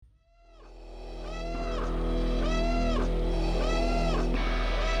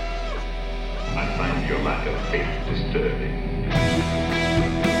kind of bit disturbing.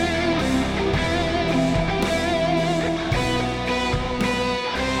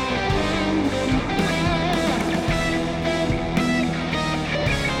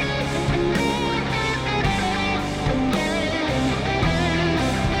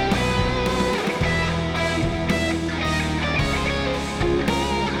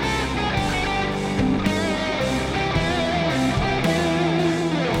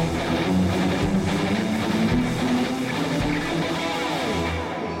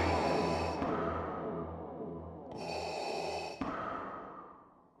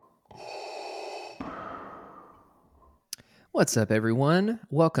 What's up, everyone?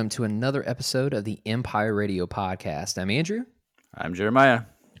 Welcome to another episode of the Empire Radio Podcast. I'm Andrew. I'm Jeremiah.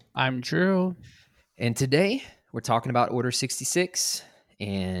 I'm Drew. And today we're talking about Order 66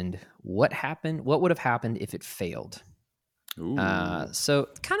 and what would have happened if it failed. So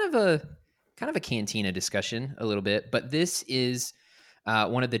kind of a cantina discussion a little bit, but this is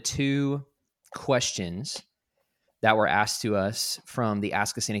one of the two questions that were asked to us from the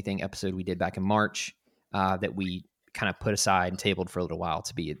Ask Us Anything episode we did back in March that we kind of put aside and tabled for a little while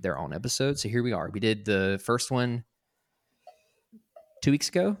to be their own episode. So here we are. We did the first one 2 weeks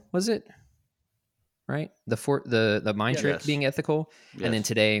ago, was it? Right? The mind trick being ethical. Yes. And then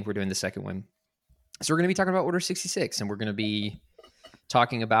today we're doing the second one. So we're going to be talking about Order 66, and we're going to be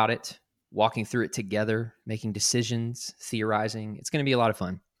talking about it, walking through it together, making decisions, theorizing. It's going to be a lot of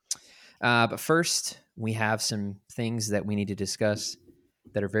fun. But first, we have some things that we need to discuss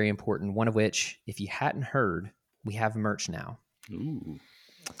that are very important. One of which, if you hadn't heard, we have merch now. Ooh,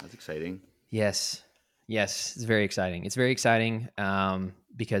 that's exciting. Yes, it's very exciting. It's very exciting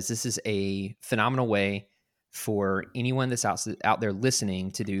because this is a phenomenal way for anyone that's out there listening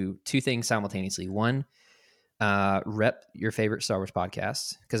to do two things simultaneously. One, rep your favorite Star Wars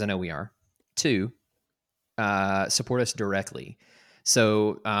podcasts, because I know we are. Two, support us directly.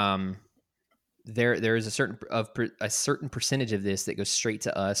 So there is a certain percentage of this that goes straight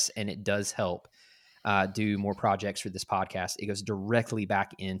to us, and it does help do more projects for this podcast. It goes directly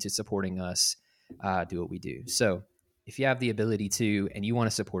back into supporting us do what we do. So if you have the ability to and you want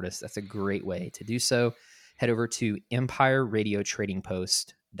to support us, that's a great way to do so. Head over to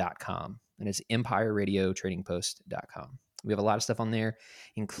EmpireRadioTradingPost.com. And it's EmpireRadioTradingPost.com. We have a lot of stuff on there,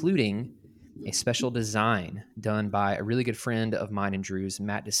 including a special design done by a really good friend of mine and Drew's,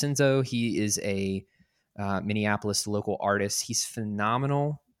 Matt DeCenzo. He is a Minneapolis local artist. He's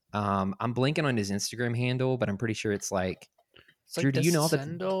phenomenal. I'm blanking on his Instagram handle, but I'm pretty sure it's like Drew, do you know that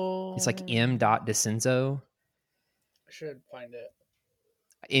it's like m.decenzo? I should find it.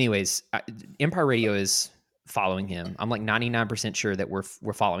 Anyways, Empire Radio is following him. I'm like 99% sure that we're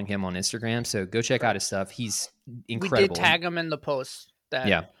following him on Instagram. So go check out his stuff. He's incredible. We did tag him in the post,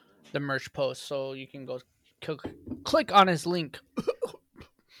 the merch post, so you can go click on his link.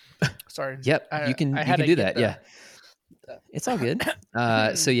 Sorry. Yep, you can do that. Yeah. It's all good.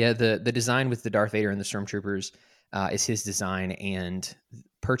 So yeah, the design with the Darth Vader and the Stormtroopers is his design, and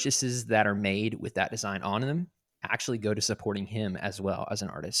purchases that are made with that design on them actually go to supporting him as well as an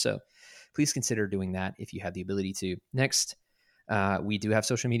artist. So please consider doing that if you have the ability to. Next, we do have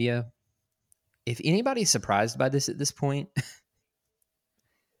social media. If anybody's surprised by this at this point,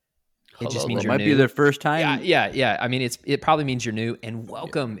 it just means you're new. Might be their first time. Yeah. I mean, it probably means you're new, and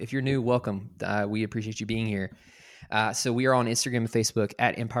welcome. If you're new, welcome. We appreciate you being here. So we are on Instagram and Facebook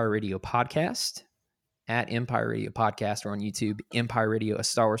at Empire Radio Podcast, at Empire Radio Podcast. We're on YouTube, Empire Radio, a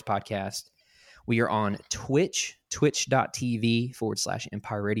Star Wars podcast. We are on Twitch,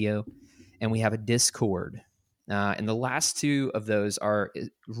 twitch.tv/Empire Radio. And we have a Discord. And the last two of those are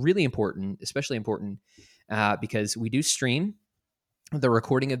really important, especially important because we do stream the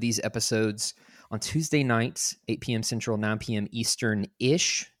recording of these episodes on Tuesday nights, 8 p.m. Central, 9 p.m.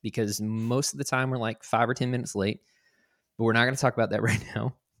 Eastern-ish, because most of the time we're like 5 or 10 minutes late. But we're not going to talk about that right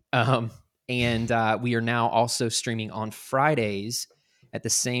now. And we are now also streaming on Fridays at the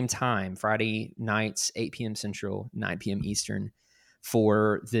same time, Friday nights, 8 p.m. Central, 9 p.m. Eastern,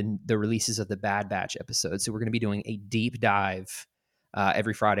 for the releases of the Bad Batch episodes. So we're going to be doing a deep dive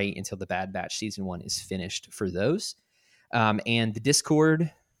every Friday until the Bad Batch Season 1 is finished for those. And the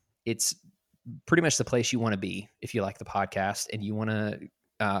Discord, it's pretty much the place you want to be if you like the podcast and you want to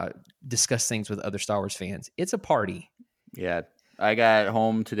discuss things with other Star Wars fans. It's a party. Yeah. I got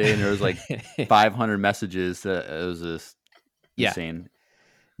home today and there was like 500 messages. It was just insane.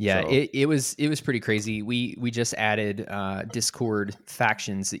 Yeah, so. it was pretty crazy. We just added Discord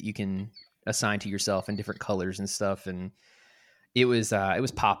factions that you can assign to yourself in different colors and stuff, and it was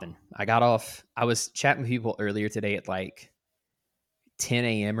popping. I was chatting with people earlier today at like 10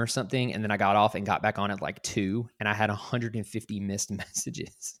 a.m. or something, and then I got off and got back on at like 2, and I had 150 missed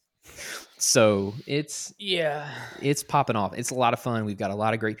messages. So it's popping off. It's a lot of fun. We've got a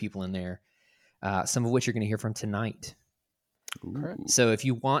lot of great people in there, some of which you're going to hear from tonight. Ooh. So if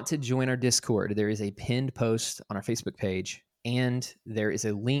you want to join our Discord, there is a pinned post on our Facebook page, and there is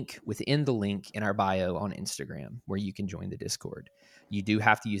a link within the link in our bio on Instagram where you can join the Discord. You do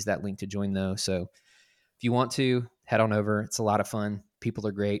have to use that link to join, though. So if you want to, head on over. It's a lot of fun. People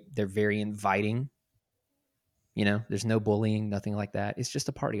are great. They're very inviting. You know, there's no bullying, nothing like that. It's just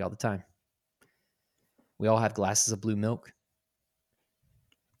a party all the time. We all have glasses of blue milk.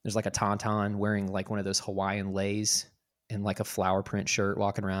 There's like a tauntaun wearing like one of those Hawaiian leis and like a flower print shirt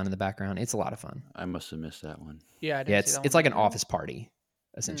walking around in the background. It's a lot of fun. I must have missed that one. Yeah, I didn't see that it's one. like an office party,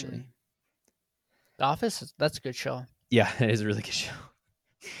 essentially. The Office, that's a good show. Yeah, it is a really good show.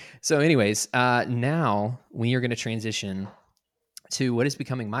 So anyways, now we are going to transition to what is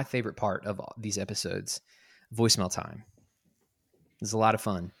becoming my favorite part of these episodes, voicemail time. It's a lot of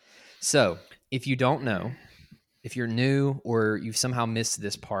fun. So if you don't know, if you're new or you've somehow missed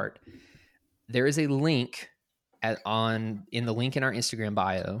this part, there is a link in the link in our Instagram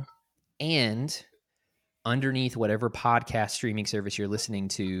bio and underneath whatever podcast streaming service you're listening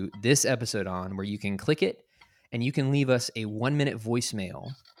to this episode on, where you can click it and you can leave us a 1-minute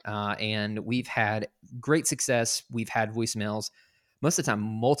voicemail. And we've had great success. We've had voicemails, most of the time,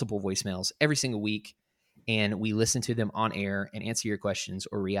 multiple voicemails every single week. And we listen to them on air and answer your questions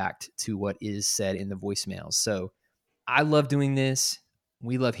or react to what is said in the voicemails. So I love doing this.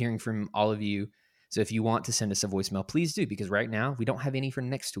 We love hearing from all of you. So if you want to send us a voicemail, please do, because right now we don't have any for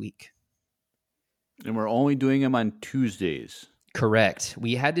next week. And we're only doing them on Tuesdays. Correct.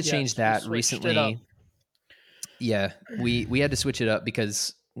 We had to change that recently. Yeah, we had to switch it up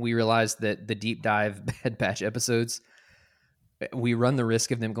because we realized that the deep dive Bad Batch episodes, we run the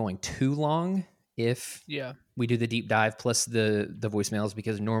risk of them going too long if we do the deep dive plus the voicemails,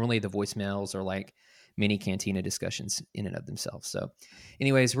 because normally the voicemails are like mini Cantina discussions in and of themselves. So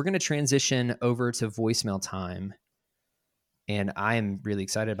anyways, we're going to transition over to voicemail time. And I am really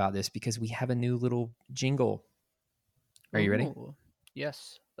excited about this because we have a new little jingle. Are you ready?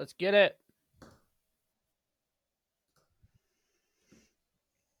 Yes. Let's get it.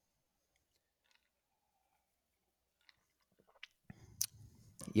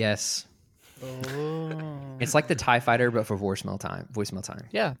 Yes. Oh. It's like the TIE Fighter, but for voicemail time.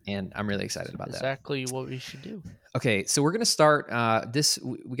 Yeah. And I'm really excited about that. Exactly what we should do. Okay, so we're going to start this.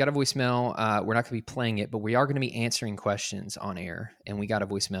 We got a voicemail. We're not going to be playing it, but we are going to be answering questions on air. And we got a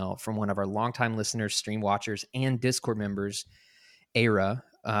voicemail from one of our longtime listeners, stream watchers, and Discord members, Ara,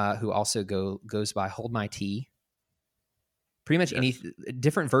 who also goes by Hold My Tea. Pretty much any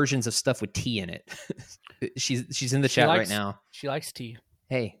different versions of stuff with tea in it. She's in the chat right now. She likes tea.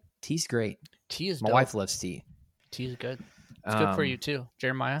 Hey, tea's great. Tea is my dope. wife loves tea. Tea is good. It's good for you too.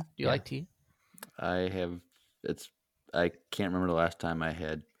 Jeremiah, do you like tea? I can't remember the last time I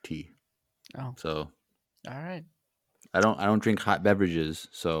had tea. Oh. So all right. I don't drink hot beverages,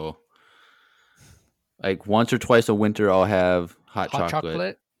 so like once or twice a winter I'll have hot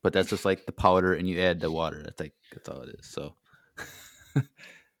chocolate. But that's just like the powder and you add the water. That's all it is. So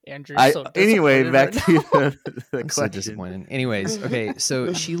Andrew, anyway, back to the I'm so disappointed. Anyways, okay,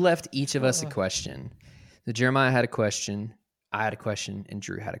 so she left each of us a question. So Jeremiah had a question, I had a question, and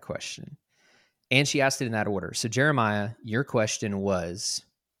Drew had a question. And she asked it in that order. So Jeremiah, your question was,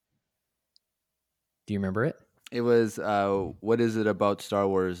 do you remember it? It was, what is it about Star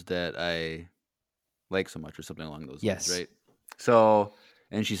Wars that I like so much, or something along those lines, right? So,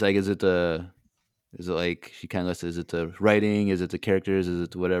 and she's like, is it like, she kind of listed, is it the writing, is it the characters, is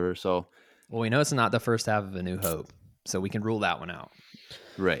it the whatever? So, well, we know it's not the first half of A New Hope, so we can rule that one out.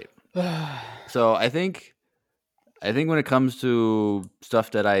 Right. So I think when it comes to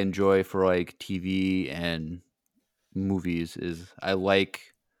stuff that I enjoy for like TV and movies, is I like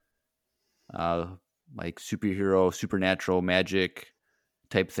superhero, supernatural, magic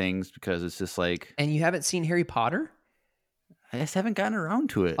type things, because it's just like. And you haven't seen Harry Potter? I just haven't gotten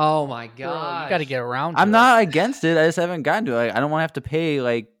around to it. Oh my god! You got to get around to it. I'm not against it. I just haven't gotten to it. I don't want to have to pay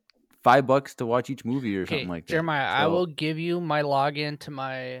like $5 to watch each movie or something like that. Jeremiah, I will give you my login to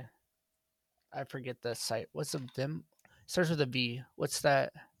my. I forget the site. What's the Vim? Starts with a V. What's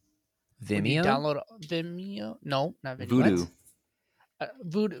that? Vimeo. Download Vimeo? No, not Vimeo. Voodoo.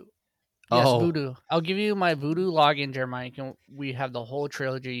 Voodoo. Yes, Voodoo. I'll give you my Voodoo login, Jeremiah. We have the whole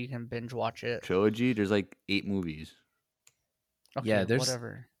trilogy. You can binge watch it. Trilogy? There's like 8 movies. Okay, yeah,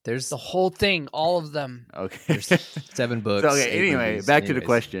 there's the whole thing, all of them. Okay. There's 7 books. So, okay, anyway, back to the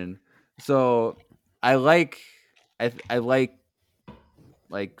question. So I like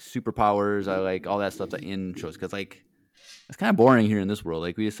like superpowers. I like all that stuff that in shows because like it's kind of boring here in this world.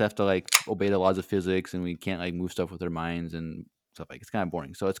 Like we just have to like obey the laws of physics and we can't like move stuff with our minds and stuff like it's kind of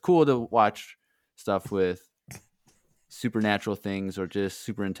boring. So it's cool to watch stuff with supernatural things or just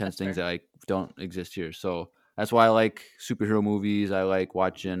super intense things that like don't exist here. So that's why I like superhero movies. I like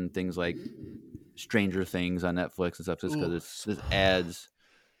watching things like Stranger Things on Netflix and stuff just because it adds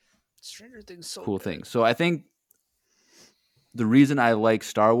Stranger Things so cool good. things. So I think the reason I like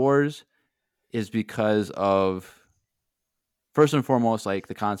Star Wars is because of first and foremost like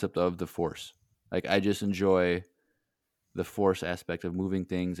the concept of the Force. Like I just enjoy the Force aspect of moving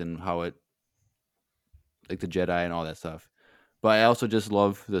things and how it like the Jedi and all that stuff. But I also just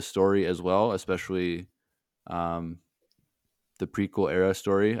love the story as well, especially the prequel era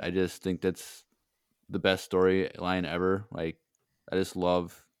story. I just think that's the best storyline ever. Like I just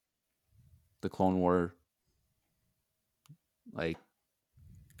love the Clone War like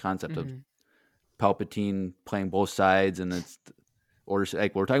concept of Palpatine playing both sides, and it's Order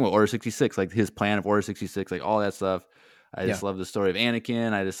like we're talking about Order 66, like his plan of Order 66, like all that stuff. I just love the story of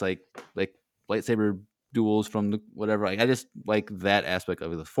Anakin. I just like lightsaber duels from the whatever. Like I just like that aspect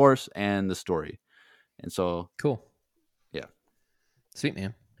of the Force and the story, and so cool. Yeah, sweet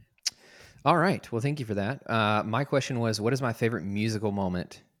man. All right, well, thank you for that. My question was, what is my favorite musical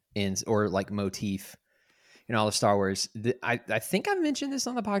moment or like motif in all of Star Wars? I think I've mentioned this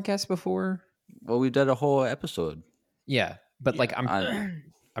on the podcast before. Well, we did a whole episode. Yeah, but like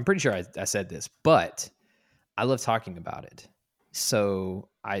I'm pretty sure I said this, but I love talking about it, so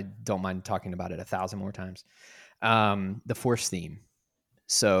I don't mind talking about it 1,000 more times. The Force theme,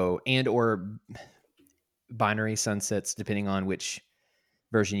 so and or binary sunsets, depending on which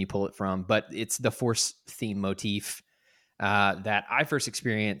version you pull it from, but it's the Force theme motif that I first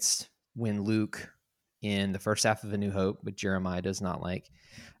experienced when Luke, in the first half of A New Hope, which Jeremiah does not like,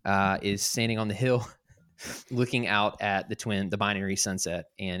 is standing on the hill looking out at the binary sunset,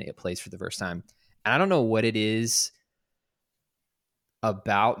 and it plays for the first time. And I don't know what it is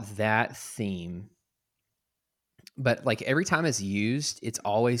about that theme, but like every time it's used, it's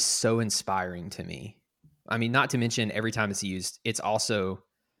always so inspiring to me. I mean, not to mention every time it's used, it's also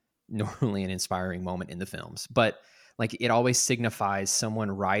normally an inspiring moment in the films, but like it always signifies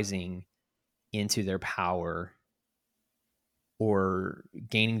someone rising into their power or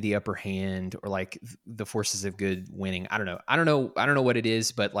gaining the upper hand, or like the forces of good winning. I don't know what it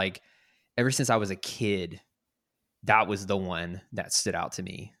is, but like ever since I was a kid, that was the one that stood out to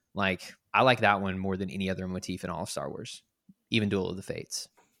me. Like I like that one more than any other motif in all of Star Wars, even Duel of the Fates.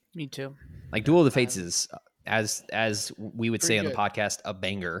 Me too. Like Duel of the Fates is, as we would say on the podcast, a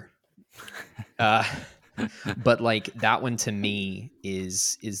banger. But like that one to me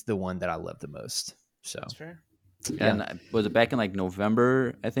is the one that I love the most. So that's fair. And was it back in like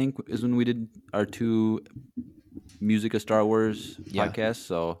November, I think, is when we did our 2 Music of Star Wars podcasts.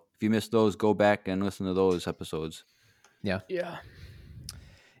 So if you missed those, go back and listen to those episodes. Yeah. Yeah.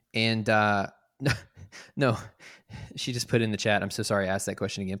 And no, she just put in the chat, I'm so sorry I asked that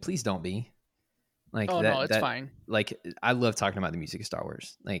question again. Please don't be. Like no, it's fine. Like I love talking about the music of Star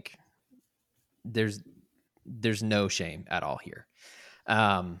Wars. Like there's no shame at all here.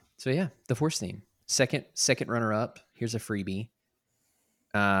 So yeah, the Force theme. Second runner up. Here's a freebie.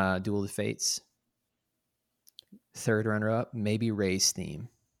 Duel of the Fates. Third runner up, maybe Rey's theme.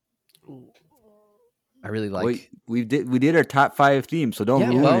 Ooh. I really like. We did our top 5 themes, so don't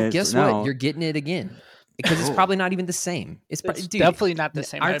ruin it. Well, guess what? You're getting it again because it's probably not even the same. It's definitely not the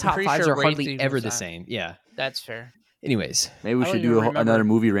same. Our top 5s are hardly ever the same. Yeah, that's fair. Anyways, maybe we should do another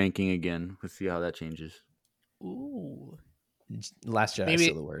movie ranking again. Let's see how that changes. Ooh. Last Jedi is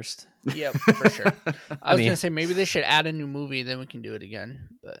still the worst. Yep, for sure. I was going to say maybe they should add a new movie, then we can do it again.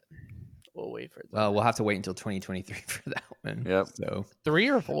 But we'll wait for that. Well, we'll have to wait until 2023 for that one. Yep. So 3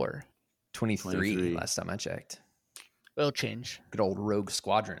 or 4? 23 last time I checked. It'll change. Good old Rogue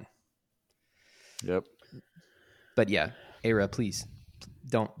Squadron. Yep. But yeah, Era, please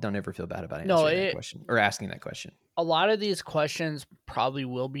don't ever feel bad about answering that question or asking that question. A lot of these questions probably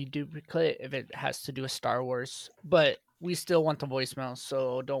will be duplicate if it has to do with Star Wars, but we still want the voicemail,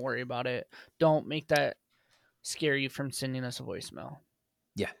 so don't worry about it. Don't make that scare you from sending us a voicemail.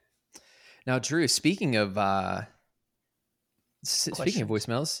 Yeah. Now, Drew, speaking of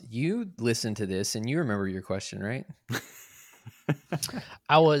voicemails, you listened to this and you remember your question, right?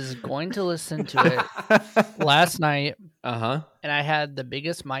 I was going to listen to it last night. And I had the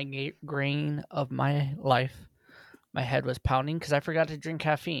biggest migraine of my life. My head was pounding because I forgot to drink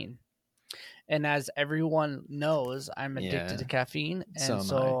caffeine. And as everyone knows, I'm addicted to caffeine. And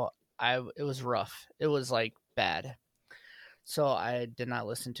so it was rough. It was like bad. So I did not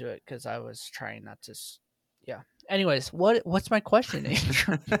listen to it because I was trying not to. Yeah. Anyways, what's my question,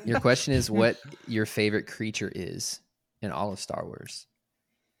 Andrew? Your question is what your favorite creature is in all of Star Wars.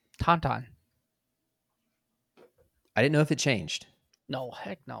 Tauntaun. I didn't know if it changed. No,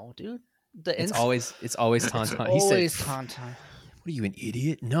 heck no, dude. It's always Tauntaun. He always said, Tauntaun. What are you, an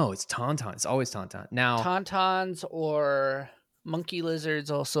idiot? No, it's Tauntaun. It's always Tauntaun. Now, Tauntauns or monkey lizards,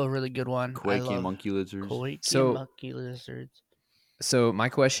 also a really good one. Quaking monkey lizards. Monkey lizards. So my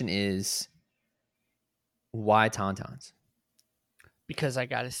question is, why Tauntauns? Because I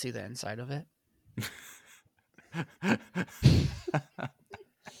got to see the inside of it.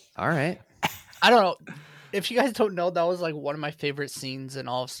 All right. I don't know. If you guys don't know, that was like one of my favorite scenes in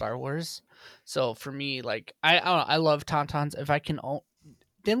all of Star Wars. So for me, like I don't know, I love Tauntauns. If I can,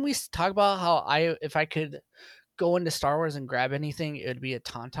 didn't we talk about how if I could go into Star Wars and grab anything, it would be a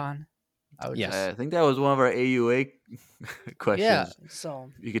Tauntaun. I think that was one of our AUA questions. Yeah,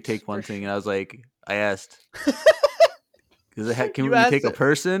 so you could take one thing, and I asked, can we asked take a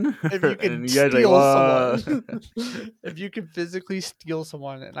person? if you could and steal someone. If you could physically steal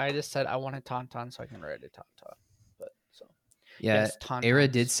someone, and I just said I want a Tauntaun, so I can write a Tauntaun. But so yeah, yes, Era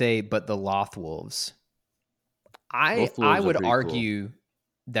did say, but the Lothwolves. I would argue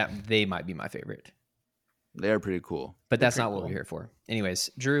that they might be my favorite. They are pretty cool. But that's not what we're here for. Anyways,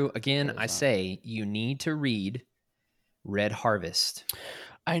 Drew, again, I say you need to read Red Harvest.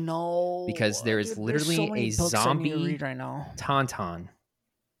 I know. Because there is literally a zombie right now. Tauntaun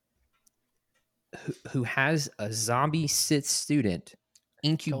who has a zombie Sith student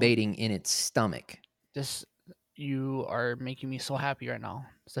incubating in its stomach. You are making me so happy right now.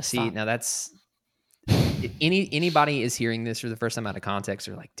 Now that's... Anybody is hearing this for the first time out of context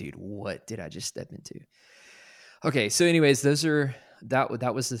are like, dude, what did I just step into? Okay, so anyways, that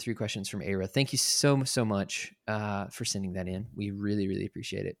was the 3 questions from Era. Thank you so much for sending that in. We really, really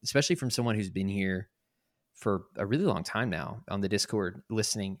appreciate it, especially from someone who's been here for a really long time now on the Discord,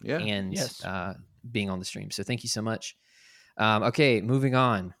 listening and being on the stream. So thank you so much. Okay, moving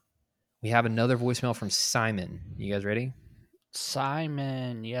on. We have another voicemail from Simon. You guys ready?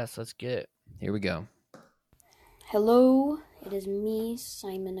 Simon, yes, let's get it. Here we go. Hello, it is me,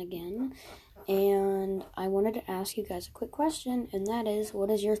 Simon, again. And I wanted to ask you guys a quick question, and that is, what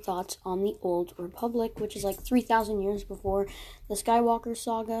is your thoughts on the Old Republic, which is like 3,000 years before the Skywalker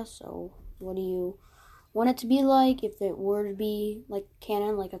saga? So what do you want it to be like if it were to be like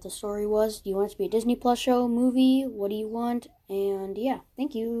canon, like if the story was? Do you want it to be a Disney Plus show, movie? What do you want? And yeah,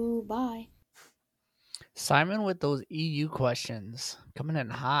 thank you. Bye. Simon with those EU questions coming in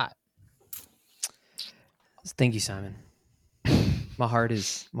hot. Thank you, Simon. My heart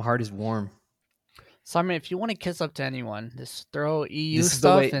is warm. Simon, if you want to kiss up to anyone, just throw EU this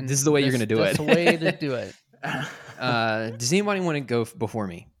stuff. This is the way you're going to do it. That's the way to do it. Does anybody want to go before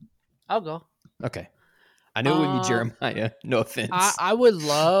me? I'll go. Okay. I know it would be Jeremiah. No offense. I would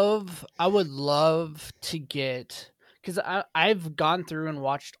love to get, because I've gone through and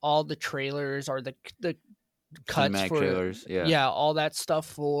watched all the trailers or the cuts Cinematic for trailers, all that stuff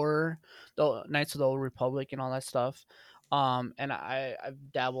for the Knights of the Old Republic and all that stuff. And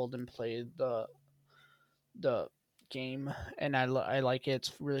I've dabbled and played the game, and I like it.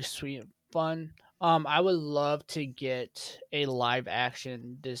 It's really sweet and fun. I would love to get a live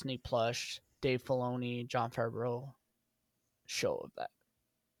action Disney Plus Dave Filoni, Jon Favreau show of that.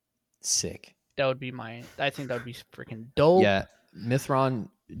 Sick. That would be I think that would be freaking dope. Yeah, Mithron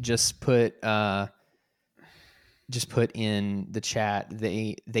just put in the chat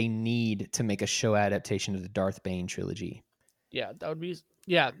they need to make a show adaptation of the Darth Bane trilogy. Yeah, that would be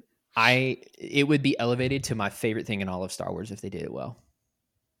it would be elevated to my favorite thing in all of Star Wars if they did it well.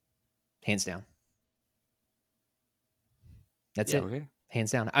 Hands down. That's it. Okay. Hands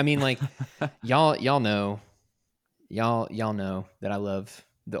down. I mean, like y'all know that I love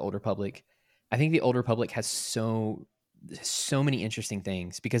the Old Republic. I think the Old Republic has so many interesting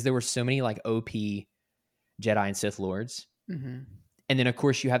things because there were so many like OP Jedi and Sith Lords. Mm-hmm. And then, of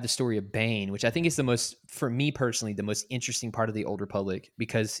course, you have the story of Bane, which I think is for me personally, the most interesting part of the Old Republic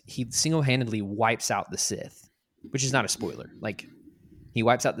because he single-handedly wipes out the Sith, which is not a spoiler. Like, he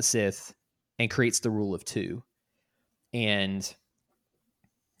wipes out the Sith and creates the rule of 2 and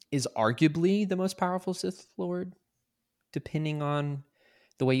is arguably the most powerful Sith Lord, depending on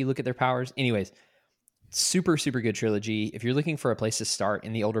the way you look at their powers. Anyways, super, super good trilogy. If you're looking for a place to start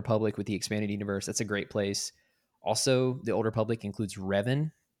in the Old Republic with the expanded universe, that's a great place. Also, the Old Republic includes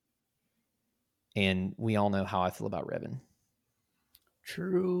Revan, and we all know how I feel about Revan.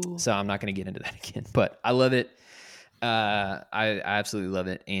 True. So I'm not going to get into that again, but I love it. I absolutely love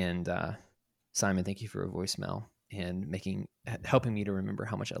it. And Simon, thank you for a voicemail. and helping me to remember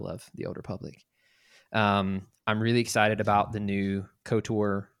how much I love the Old Republic. I'm really excited about the new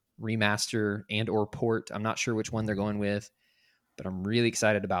KOTOR remaster and or port. I'm not sure which one they're going with, but I'm really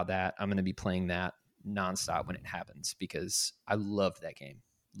excited about that. I'm going to be playing that nonstop when it happens because I loved that game.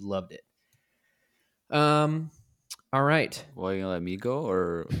 Loved it. All right. Well, are you gonna let me go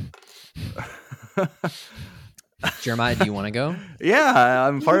or? Jeremiah, do you want to go? Yeah,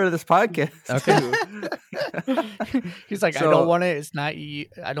 I'm part of this podcast. Okay. He's like, I don't want it. It's not you.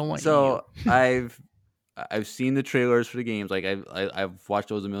 I don't want you. So I've seen the trailers for the games. Like I've watched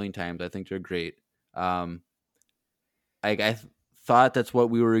those a million times. I think they're great. I thought that's what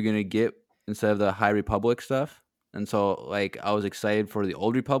we were gonna get instead of the High Republic stuff, and so like I was excited for the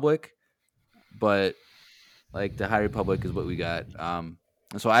Old Republic, but like the High Republic is what we got. And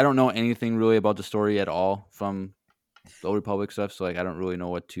so I don't know anything really about the story at all from the Old Republic stuff. So like I don't really know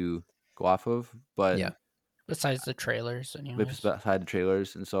what to go off of. But yeah, besides the trailers, anyways. Beside the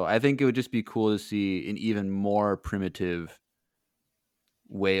trailers, and so I think it would just be cool to see an even more primitive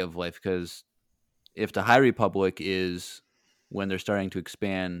way of life. Because if the High Republic is when they're starting to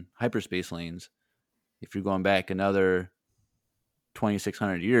expand hyperspace lanes, if you're going back another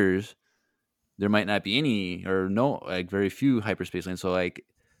 2,600 years, there might not be any or no, like very few hyperspace lanes. So like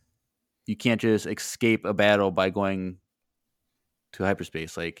you can't just escape a battle by going to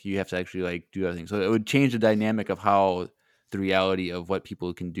hyperspace. Like you have to actually like do everything. So it would change the dynamic of how the reality of what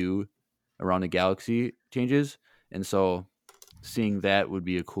people can do around the galaxy changes. And so seeing that would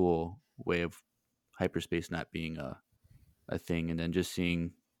be a cool way of hyperspace not being a thing. And then just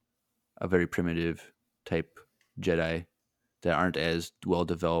seeing a very primitive type Jedi that aren't as well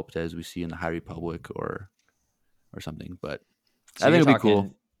developed as we see in the High Republic or something. But so I think it'd be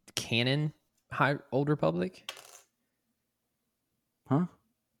cool. Canon Old Republic? Huh?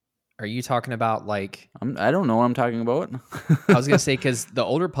 Are you talking about like... I don't know what I'm talking about. I was going to say, because the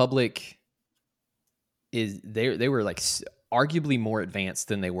Old Republic is... They were like arguably more advanced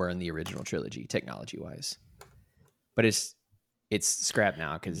than they were in the original trilogy, technology-wise. But it's scrapped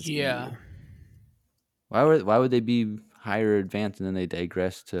now because... Yeah. Why would they be higher advanced and then they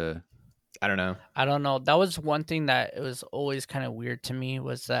digress to... I don't know. That was one thing that it was always kind of weird to me,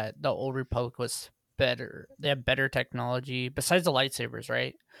 was that the Old Republic was better. They had better technology besides the lightsabers,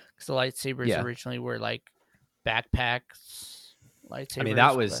 right? Because the lightsabers originally were like backpacks lightsabers. I mean,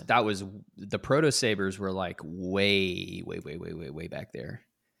 that was the proto sabers were like way back there.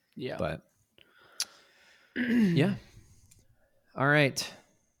 Yeah. But yeah. All right.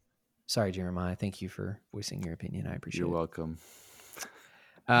 Sorry, Jeremiah. Thank you for voicing your opinion. I appreciate it. You're welcome.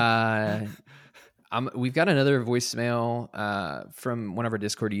 We've got another voicemail from one of our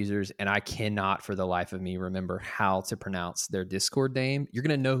Discord users, and I cannot for the life of me remember how to pronounce their Discord name. You're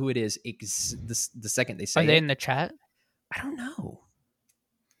going to know who it is the second they say it. Are they in the chat? I don't know.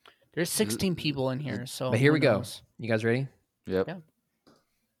 There's 16 people in here, so... But here we go. You guys ready? Yep. Yeah.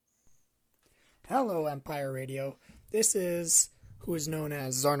 Hello, Empire Radio. This is who is known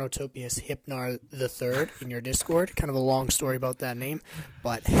as Zarnotopius Hypnar III in your Discord. Kind of a long story about that name.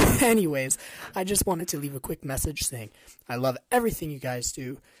 But anyways, I just wanted to leave a quick message saying I love everything you guys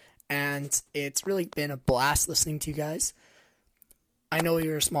do, and it's really been a blast listening to you guys. I know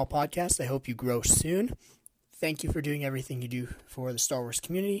you're a small podcast. I hope you grow soon. Thank you for doing everything you do for the Star Wars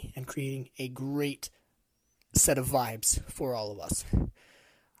community and creating a great set of vibes for all of us.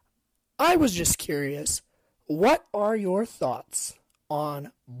 I was just curious, what are your thoughts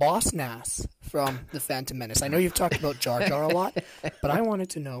on Boss Nass from The Phantom Menace? I know you've talked about Jar Jar a lot, but I wanted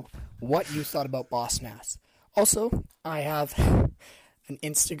to know what you thought about Boss Nass. Also, I have an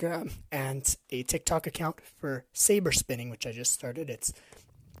Instagram and a TikTok account for saber spinning, which I just started. It's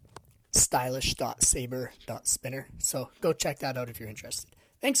stylish.saber.spinner. So go check that out if you're interested.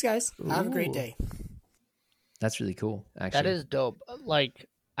 Thanks, guys. Have a great day. That's really cool, actually. That is dope. Like,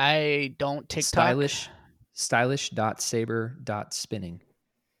 I don't TikTok. Stylish.saber.spinning.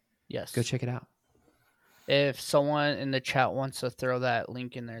 Yes. Go check it out. If someone in the chat wants to throw that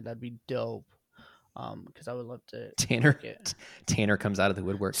link in there, that'd be dope. Because I would love to. Tanner comes out of the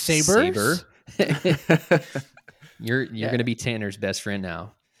woodwork. Sabers? Saber. You're going to be Tanner's best friend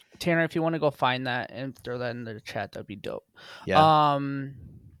now. Tanner, if you want to go find that and throw that in the chat, that'd be dope. Yeah.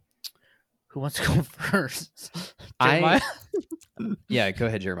 Who wants to go first? Yeah, go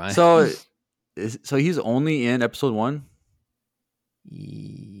ahead, Jeremiah. So he's only in episode 1?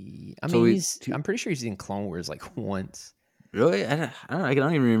 I'm pretty sure he's in Clone Wars like once. Really? I don't know. I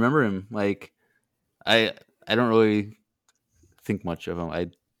don't even remember him. Like, I don't really think much of him. I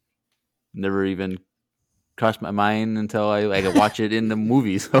never even cross my mind until I could watch it in the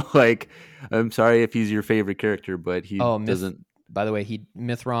movie. So like, I'm sorry if he's your favorite character, but he doesn't. By the way,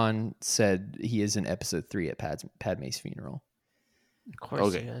 Mithron said he is in episode 3 at Padme's funeral. Of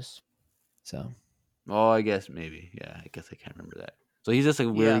course he is. So. Oh, I guess maybe. Yeah, I guess I can't remember that. So he's just a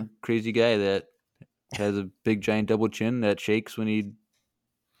really crazy guy that has a big giant double chin that shakes when he.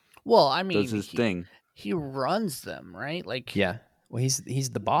 Well, I mean, does his thing. He runs them, right? Like yeah. Well, he's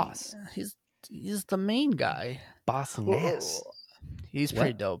the boss. He's the main guy. Boss Nass. He's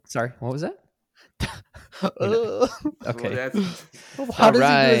pretty dope. Sorry, what was that? Okay. How does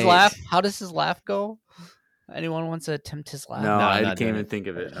he do his laugh? How does his laugh go? Anyone wants to attempt his laugh? No, I can't even think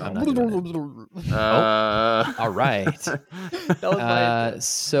of it. I'm not doing it. All right. That was my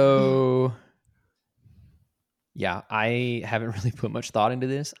so yeah, I haven't really put much thought into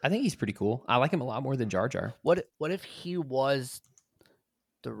this. I think he's pretty cool. I like him a lot more than Jar Jar. What if he was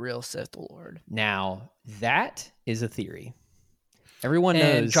the real Sith Lord? Now, that is a theory. Everyone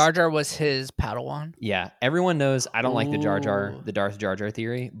knows. And Jar Jar was his Padawan? Yeah, everyone knows I don't like the Darth Jar Jar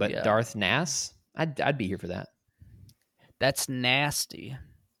theory, but Darth Nass, I'd be here for that. That's nasty.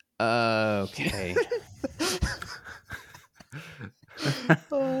 Okay.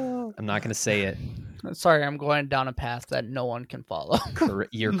 I'm not going to say it. Sorry, I'm going down a path that no one can follow.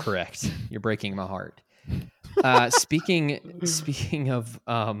 You're correct. You're breaking my heart. Speaking of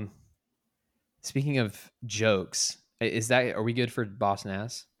jokes, are we good for Boss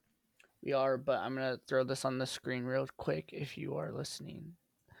Nass? We are, but I'm gonna throw this on the screen real quick. If you are listening,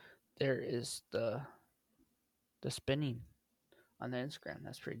 there is the spinning on the Instagram.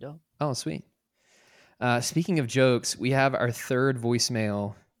 That's pretty dope. Oh, sweet. Speaking of jokes, we have our third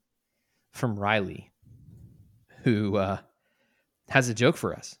voicemail from Riley, who has a joke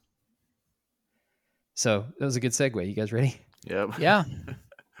for us. So that was a good segue. You guys ready? Yep. Yeah.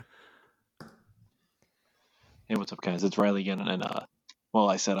 Hey, what's up, guys? It's Riley again, and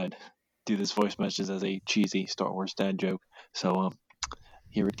I said I'd do this voice message as a cheesy Star Wars dad joke, so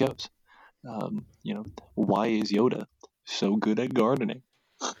here it goes. Why is Yoda so good at gardening?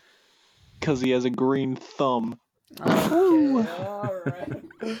 Because he has a green thumb. Okay, all right.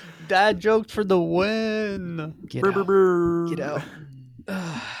 Dad jokes for the win. Get out.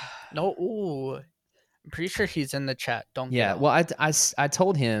 No, ooh. I'm pretty sure he's in the chat. Don't. Yeah. Well, I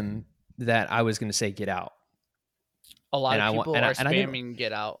told him that I was going to say get out. A lot of people are spamming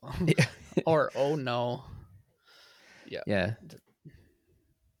get out. Or oh no. Yeah. Yeah.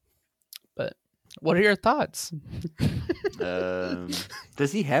 But what are your thoughts?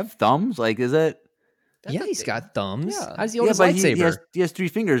 Does he have thumbs? Like, is it? Yeah, he's got thumbs. Yeah. How does he hold his lightsaber? He has 3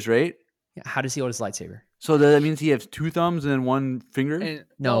 fingers, right? Yeah, how does he hold his lightsaber? So that means he has 2 thumbs and 1 finger? And,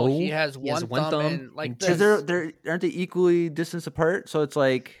 no, he has one thumb and like this. Because aren't they equally distance apart? So it's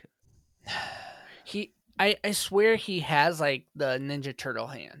like I swear he has like the Ninja Turtle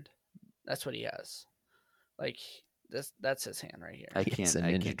hand. That's what he has. Like that's his hand right here. I can't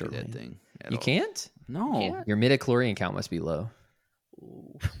do that thing. You can't? No. Can't? Your midichlorian count must be low.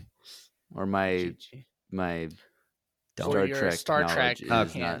 Ooh. Or my Star Trek is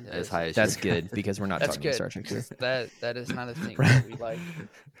not as high as that's good because we're not talking about Star Trek here. That is not a thing that we like.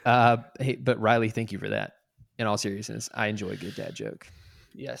 Hey, but Riley, thank you for that. In all seriousness, I enjoy a good dad joke.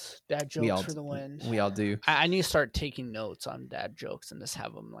 Yes, dad jokes for the win. We all do. I need to start taking notes on dad jokes and just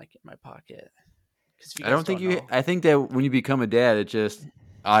have them like in my pocket. I don't think you. I think that when you become a dad, it just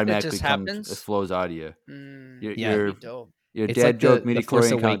automatically it flows out of you. Your it's dad like joke the Force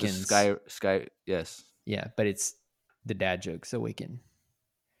midichlorian count Awakens. Sky. Yes. Yeah, but it's the dad jokes awaken.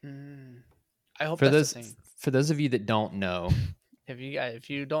 I hope for that's those the thing. For those of you that don't know, if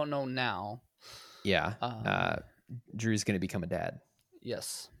you don't know now, Drew's going to become a dad.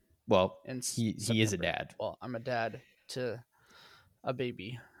 Yes. Well, and he is a dad. Well, I'm a dad to a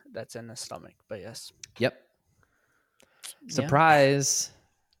baby that's in the stomach, but yes. Yep. Surprise.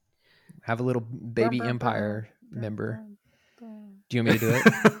 Have a little baby Empire member. Do you want me to do it?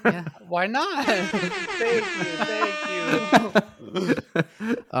 Yeah. Why not? Thank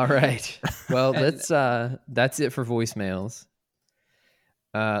you. All right. Well, that's it for voicemails.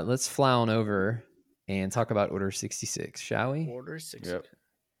 Let's fly on over and talk about Order 66, shall we? Order 66. Yep.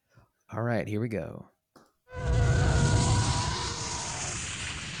 All right, here we go.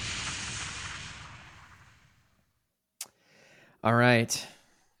 All right.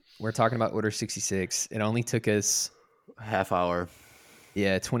 We're talking about Order 66. It only took us half hour.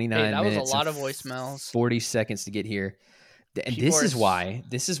 Yeah, 29 minutes. That was a lot of voicemails. 40 seconds to get here. And this is why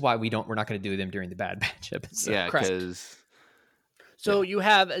we're not going to do them during the Bad Batch episode. Yeah, because you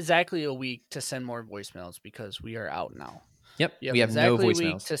have exactly a week to send more voicemails because we are out now. Yep. We have exactly no voicemails.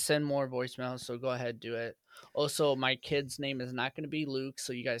 A week to send more voicemails, so go ahead, do it. Also, my kid's name is not going to be Luke,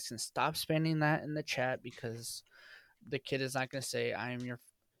 so you guys can stop spamming that in the chat because the kid is not going to say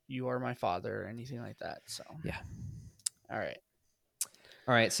you are my father or anything like that. So Yeah. All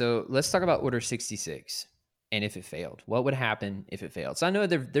right. So let's talk about Order 66 and if it failed. What would happen if it failed? So I know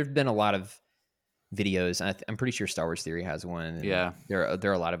there've been a lot of videos. I'm pretty sure Star Wars Theory has one. Yeah. There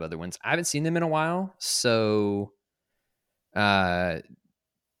are a lot of other ones. I haven't seen them in a while, so that's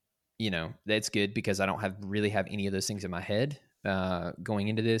good because I don't really have any of those things in my head going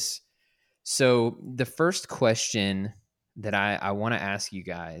into this. So the first question that I want to ask you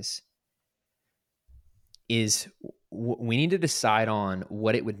guys is we need to decide on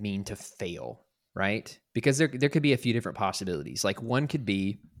what it would mean to fail, right? Because there could be a few different possibilities. Like one could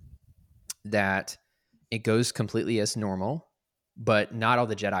be that it goes completely as normal, but not all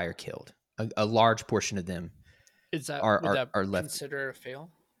the Jedi are killed. A large portion of them Is that are left. Consider a fail?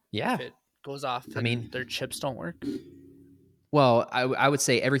 Yeah. If it goes off and their chips don't work? Well, I would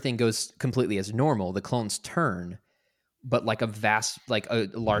say everything goes completely as normal. The clones turn, but like a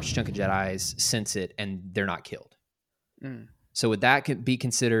large chunk of Jedis sense it and they're not killed. Mm. So would that be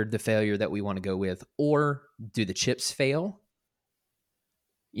considered the failure that we want to go with? Or do the chips fail?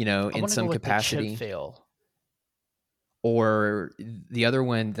 In some capacity? The chip fail. Or the other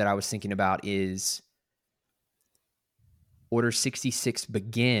one that I was thinking about is Order 66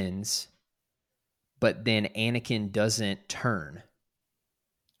 begins, but then Anakin doesn't turn.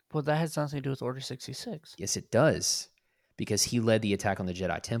 Well, that has nothing to do with Order 66. Yes, it does, because he led the attack on the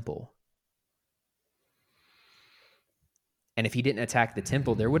Jedi Temple. And if he didn't attack the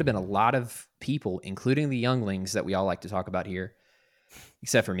temple, there would have been a lot of people, including the younglings that we all like to talk about here,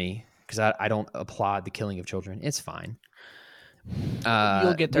 except for me, because I don't applaud the killing of children. It's fine.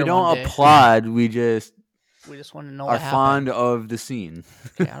 You'll get there. We don't applaud. We just want to know are what fond happened. of the scene.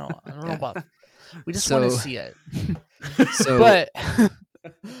 Okay, I don't know about. We just want to see it. So, but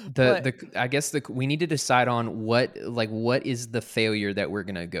I guess we need to decide on what is the failure that we're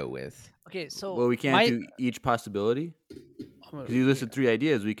gonna go with. Okay, so well, we can't do each possibility. Because you listed 3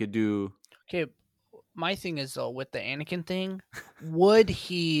 ideas, we could do. Okay, my thing is though with the Anakin thing, would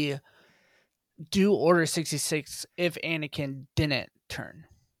he do Order 66 if Anakin didn't turn?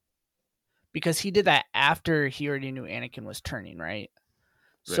 Because he did that after he already knew Anakin was turning, right?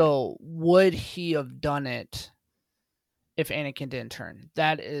 So would he have done it if Anakin didn't turn?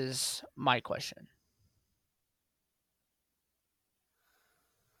 That is my question.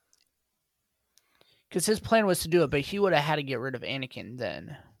 Because his plan was to do it, but he would have had to get rid of Anakin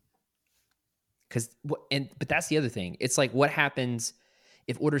then. But that's the other thing. It's like, what happens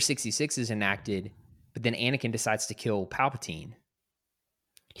if Order 66 is enacted, but then Anakin decides to kill Palpatine?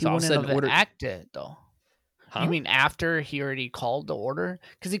 He wouldn't have acted, though. Huh? You mean after he already called the order?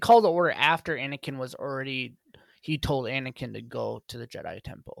 Because he called the order after Anakin was already... He told Anakin to go to the Jedi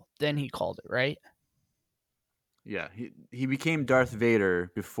Temple. Then he called it, right? Yeah, he became Darth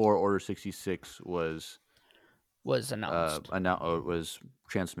Vader before Order 66 was announced. Was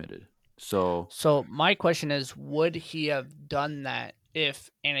transmitted. So my question is, would he have done that if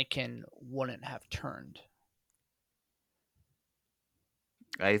Anakin wouldn't have turned?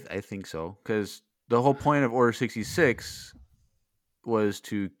 I think so, because the whole point of Order 66 was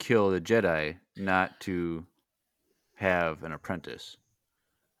to kill the Jedi, not to have an apprentice.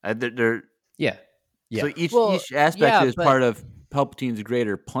 Yeah. So each aspect is part of Palpatine's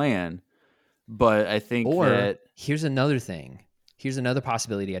greater plan, but I think that here's another thing. Here's another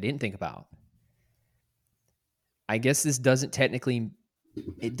possibility I didn't think about. I guess this doesn't technically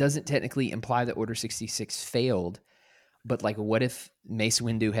imply that Order 66 failed, but like, what if Mace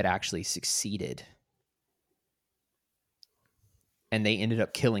Windu had actually succeeded? And they ended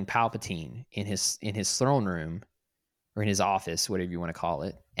up killing Palpatine in his throne room, or in his office, whatever you want to call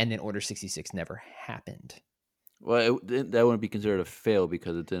it, and then Order 66 never happened. Well, that wouldn't be considered a fail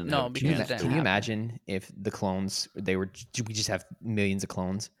because it didn't. No, because can you imagine if the clones we just have millions of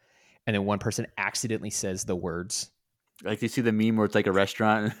clones, and then one person accidentally says the words, like you see the meme where it's like a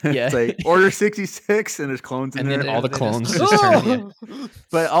restaurant, yeah, it's like Order 66, and there's clones in and there, then all the clones just turn. Yeah.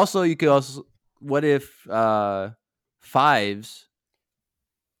 But also, you could what if Fives,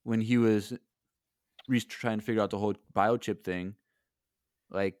 when he was trying to figure out the whole biochip thing,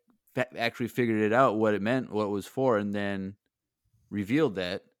 like actually figured it out, what it meant, what it was for, and then revealed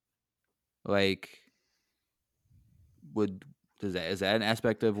that, like, is that an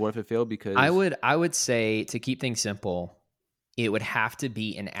aspect of what if it failed? Because I would say, to keep things simple, it would have to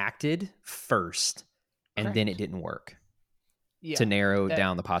be enacted first, and then it didn't work. Yeah, to narrow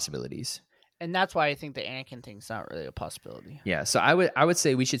down the possibilities. And that's why I think the Anakin thing's not really a possibility. Yeah, so I would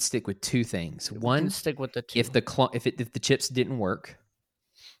say we should stick with two things. We One, can stick with the two. if the chips didn't work,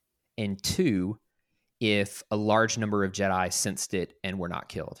 and two, if a large number of Jedi sensed it and were not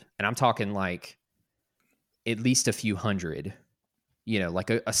killed. And I'm talking like at least a few hundred,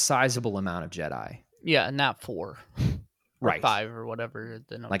 like a sizable amount of Jedi. Yeah, not 4. Right. 5 or whatever.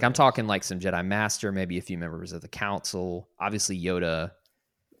 Like I'm talking like some Jedi Master, maybe a few members of the Council, obviously Yoda.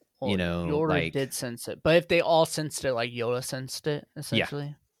 Well, Yoda did sense it, but if they all sensed it, like Yoda sensed it,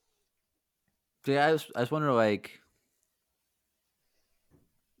 essentially. Yeah, I was wondering, like,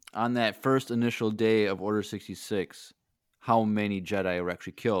 on that first initial day of Order 66, how many Jedi were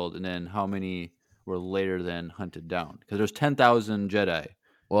actually killed, and then how many were later then hunted down? Because there's 10,000 Jedi.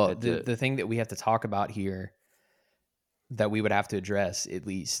 Well, the thing that we have to talk about here, that we would have to address at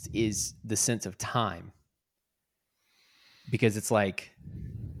least, is the sense of time, because it's like,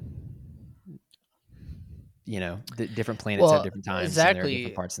 the different planets have different times. Exactly. And there are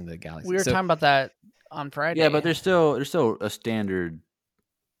different parts in the galaxy. We were talking about that on Friday. Yeah, but there's still a standard.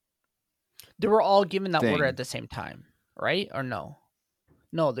 They were all given that thing. order at the same time, right? Or no?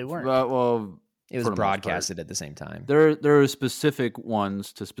 No, they weren't. Well, it was broadcasted at the same time. There are specific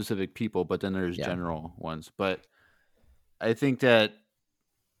ones to specific people, but then there's general ones. But I think that,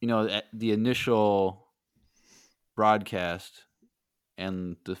 the initial broadcast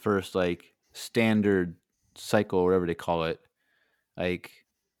and the first standard cycle, or whatever they call it, like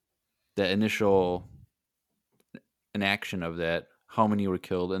the initial enaction of that, how many were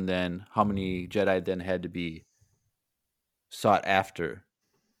killed, and then how many Jedi then had to be sought after.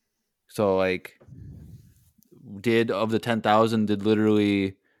 So of the 10,000, did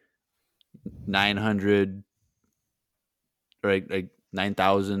literally 900 or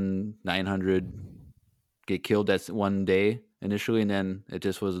 9,900 get killed that one day initially, and then it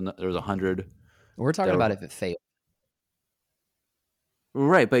just was there was 100. We're talking about if it failed.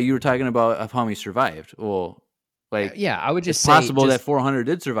 Right, but you were talking about how many survived. Well, I would just it's say possible that 400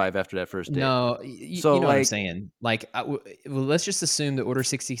 did survive after that first day. No, so you know what I'm saying. Let's just assume that Order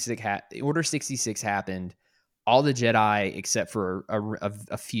 66 happened. All the Jedi, except for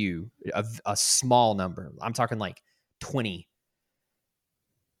a few, a small number. I'm talking like 20,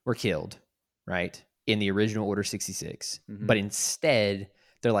 were killed, right, in the original Order 66. Mm-hmm. But instead,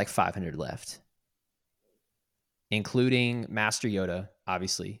 there are like 500 left, including Master Yoda,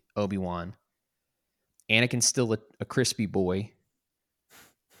 obviously, Obi-Wan. Anakin's still a crispy boy.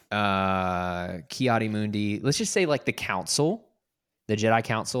 Ki-Adi-Mundi. Let's just say like the Council, the Jedi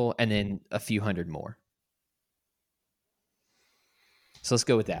Council, and then a few hundred more. So let's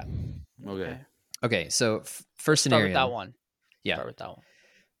go with that. Okay. So first scenario. Start with that one. Yeah. Start with that one.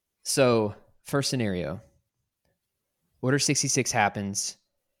 So first scenario. Order 66 happens,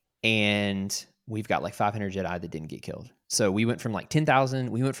 and we've got like 500 Jedi that didn't get killed. So we went from like 10,000.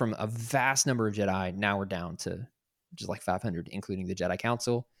 We went from a vast number of Jedi. Now we're down to just like 500, including the Jedi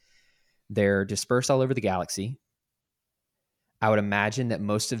Council. They're dispersed all over the galaxy. I would imagine that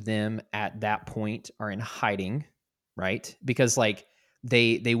most of them at that point are in hiding, right? Because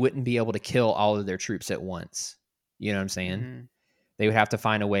they wouldn't be able to kill all of their troops at once. You know what I'm saying? Mm-hmm. They would have to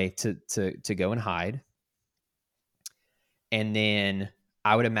find a way to go and hide. And then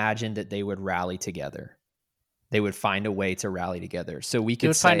I would imagine that they would rally together. They would find a way to rally together. So we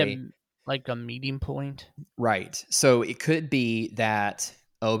could find a meeting point. Right. So it could be that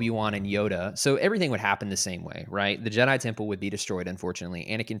Obi-Wan and Yoda, so everything would happen the same way, right? The Jedi Temple would be destroyed, unfortunately.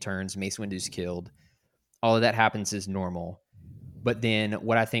 Anakin turns, Mace Windu's killed. All of that happens as normal. But then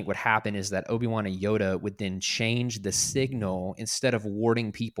what I think would happen is that Obi-Wan and Yoda would then change the signal. Instead of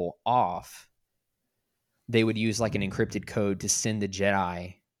warding people off, they would use like an encrypted code to send the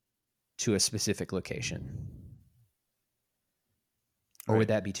Jedi to a specific location. Or would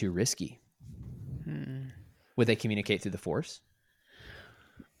that be too risky? Would they communicate through the Force?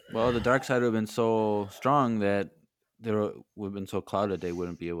 Well, the dark side would have been so strong that they would have been so clouded they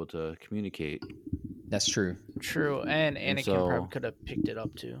wouldn't be able to communicate. That's true. True, and Anakin probably could have picked it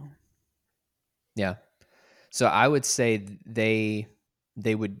up too. Yeah. So I would say they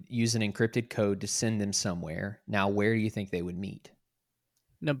would use an encrypted code to send them somewhere. Now, where do you think they would meet?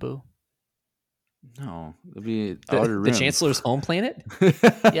 Naboo. No, it'd be Outer Rim. The Chancellor's home planet?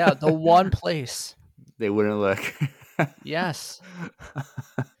 Yeah, the one place. They wouldn't look. Yes.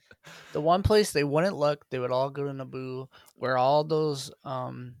 The one place they wouldn't look, they would all go to Naboo, where all those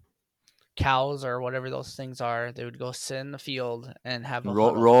cows or whatever those things are, they would go sit in the field and have a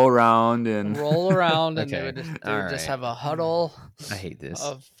roll around and okay. They would just have a huddle. I hate this.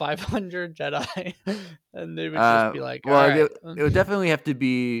 Of 500 Jedi, and they would just be like, it would definitely have to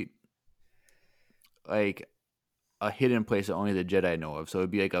be like a hidden place that only the Jedi know of. So it'd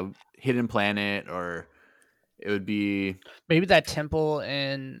be like a hidden planet, or it would be maybe that temple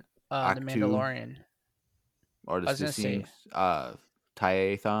in the Actu. Mandalorian. or the I was gonna say-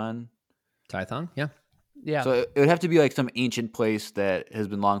 Tython. Tython, yeah. Yeah. So it would have to be like some ancient place that has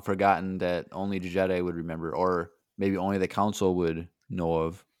been long forgotten that only the Jedi would remember, or maybe only the Council would know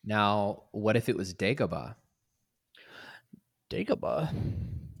of. Now, what if it was Dagobah? Dagobah.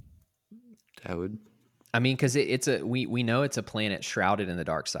 That would. I mean, because we know it's a planet shrouded in the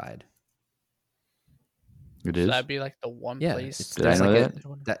dark side. It So is. that'd be like the one Yeah, place. Did I know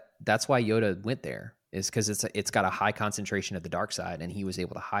that's why Yoda went there, is because it's got a high concentration of the dark side, and he was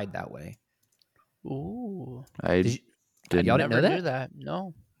able to hide that way. Ooh. I Did you- didn't. y'all didn't Never know that? knew that.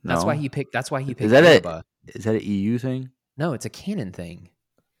 No. That's No. why he picked. That's why he picked Is that it? Dagobah. Is that an EU thing? No, it's a canon thing.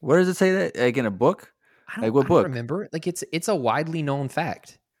 Where does it say that? Like in a book? I don't, Like what I don't book? remember. Like it's a widely known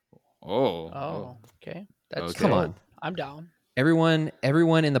fact. Oh. Okay. That's Okay. Come dope. on. I'm down. Everyone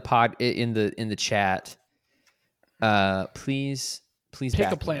in the chat, please Pick back me a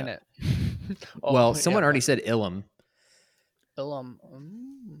up. planet. Well, someone already said Ilum. Ilum.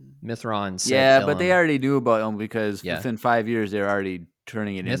 Mithron said Yeah, but they Ilum. already knew about them because Yeah. within 5 years they're already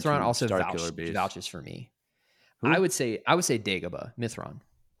turning it Mithron into also Starkiller base. vouches for me. Who? I would say Dagobah, Mithron.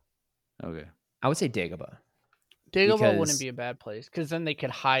 Okay. I would say Dagobah. Dagobah because- wouldn't be a bad place because then they could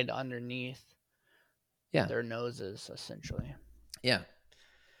hide underneath Yeah. their noses, essentially. Yeah.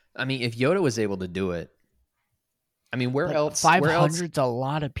 I mean, if Yoda was able to do it, I mean, where But else? 500's a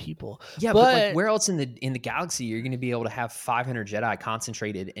lot of people. Yeah, but like, But- where else in the galaxy you're going to be able to have 500 Jedi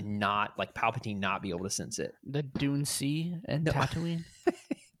concentrated and not like Palpatine not be able to sense it? The Dune Sea and No. Tatooine.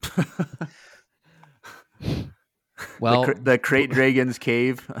 Well, the Crate Dragon's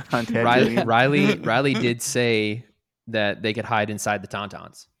cave on Tatooine. Riley did say that they could hide inside the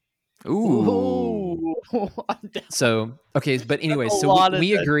Tauntauns. Ooh. I'm down. So okay, but anyway, A so lot of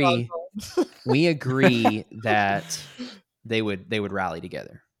we dead agree. Tauntauns. We agree that they would rally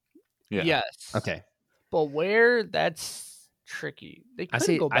together. Yeah. Yes. Okay, But where? That's tricky. They I could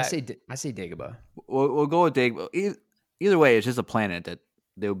say go back. I say Dagobah. We'll go with Dagobah. Either way, it's just a planet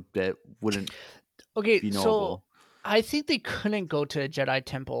that wouldn't Okay, be so knowable. I think they couldn't go to a Jedi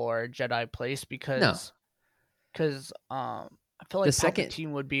temple or a Jedi place because I feel like The second-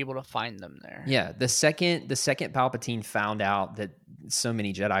 Palpatine would be able to find them there. Yeah, the second Palpatine found out that so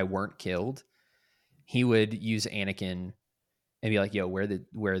many Jedi weren't killed, he would use Anakin and be like, "Yo, where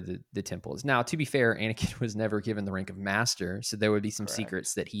the temple is." Now, to be fair, Anakin was never given the rank of master, so there would be some Correct.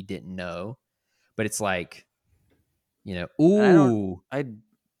 secrets that he didn't know. But it's like, I ooh,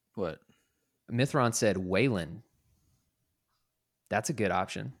 what? Mithron said Waylon. That's a good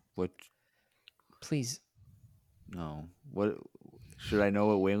option. What? Please, No. What? Should I know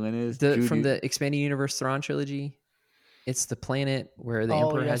what Waylon is? from the Expanding Universe Thrawn trilogy, it's the planet where the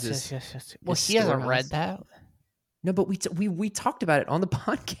Emperor has his. yes. Well, his he hasn't storehouse. read that. No, but we talked about it on the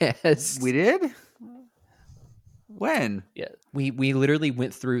podcast. We did. When? Yeah. We literally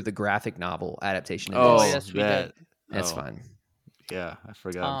went through the graphic novel adaptation. Oh, Of this. yes, we that. That's oh, fine. Yeah, I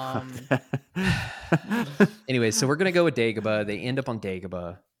forgot. Anyway, so we're gonna go with Dagobah. They end up on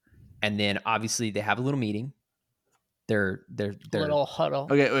Dagobah, and then obviously they have a little meeting. They're Little huddle.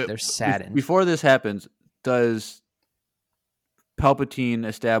 Okay, wait, they're saddened. Before this happens, does Palpatine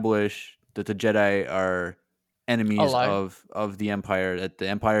establish that the Jedi are enemies Alive. of the Empire? That the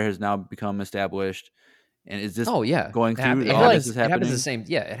Empire has now become established, and is this? Oh yeah, going It hap- through It, all happens, this is it happens happening? the same.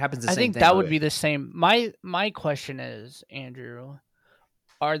 Yeah, it happens the I same think thing. that would be the same. My question is, Andrew,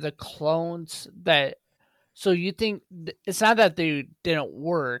 are the clones that? So you think it's not that they didn't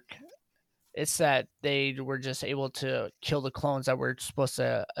work? It's that they were just able to kill the clones that were supposed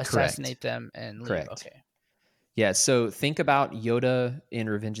to assassinate them and leave. Correct. Okay. Yeah, so think about Yoda in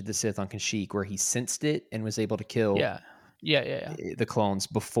Revenge of the Sith on Kashyyyk, where he sensed it and was able to kill Yeah. the clones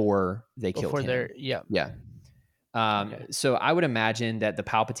before they killed Before him. they're yeah. Yeah. Okay. So I would imagine that the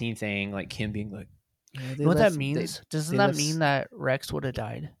Palpatine thing, like him being like, yeah, You know what that means? Doesn't they that left- mean that Rex would have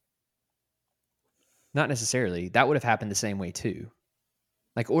died? not necessarily. That would have happened the same way too.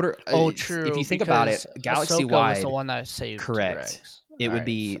 Like True. If you think about it, because galaxy Ahsoka was wide, the one that saved correct. Rex. it would Alright,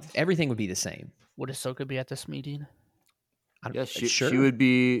 be so everything would be the same. would Ahsoka be at this meeting? I don't, Yes, she sure. would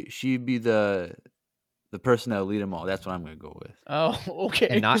be. She'd be the person that would lead them all. That's what I'm going to go with. Oh, okay.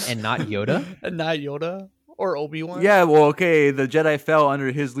 and not Yoda. And not Yoda or Obi-Wan. Yeah, well, okay. The Jedi fell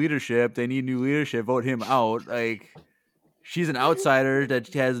under his leadership. They need new leadership. Vote him out. Like, she's an outsider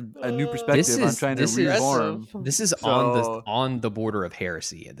that has a new perspective on trying to reform. This is on the border of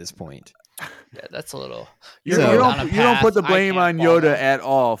heresy at this point. Yeah, that's a little. You don't put the blame on Yoda at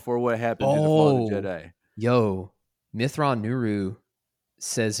all for what happened in the Fall of the Jedi. Yo, Mithran Nuru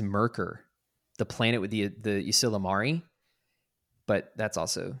says Merkur, the planet with the Ysilamari, but that's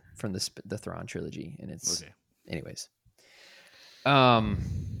also from the Thrawn trilogy, and it's anyways.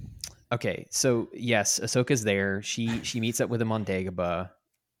 Okay, so yes, Ahsoka's there. She meets up with him on Dagobah.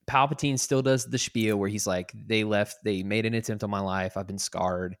 Palpatine still does the spiel where he's like, they made an attempt on my life. I've been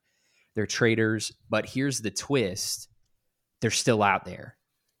scarred. They're traitors, but here's the twist. They're still out there.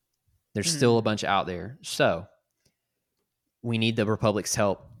 There's still a bunch out there. So we need the Republic's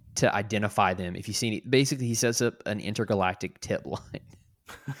help to identify them. If you see any, basically he sets up an intergalactic tip line.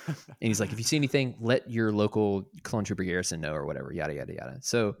 And he's like, if you see anything, let your local clone trooper garrison know or whatever, yada, yada, yada.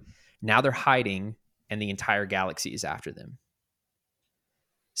 So now they're hiding and the entire galaxy is after them.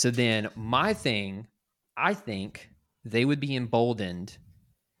 So then my thing, I think they would be emboldened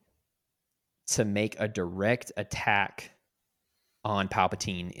to make a direct attack on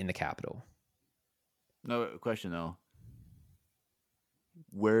Palpatine in the Capitol. No question though.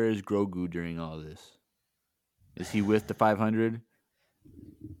 Where is Grogu during all this? Is he with the 500?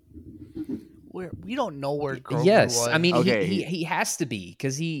 We don't know where Grogu was. I mean, he has to be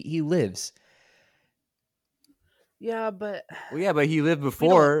because he lives. Yeah, but he lived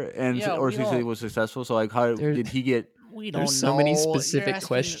before or he was successful. So like, how did he get? We don't know. There's so many specific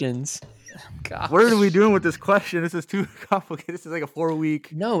questions. Gosh. What are we doing with this question? This is too complicated. This is like a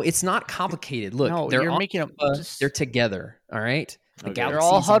 4-week. No, it's not complicated. Look, they're together. All right. They're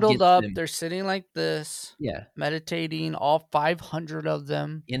all huddled up. They're sitting like this. Yeah. Meditating, all 500 of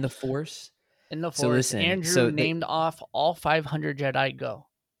them. In the Force. So listen, Andrew named off all 500 Jedi go.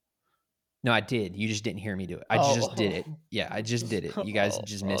 No, I did. You just didn't hear me do it. I just did it. Yeah, I just did it. You guys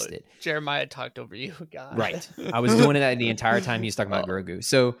just missed it. Jeremiah talked over you. God. Right. I was doing it the entire time he was talking about Grogu.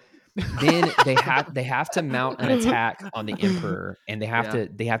 So then they have to mount an attack on the Emperor, and they have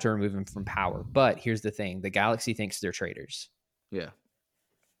to remove him from power. But here's the thing: the galaxy thinks they're traitors. Yeah.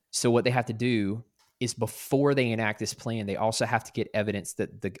 So what they have to do is, before they enact this plan, they also have to get evidence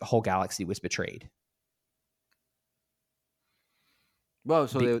that the whole galaxy was betrayed. Well,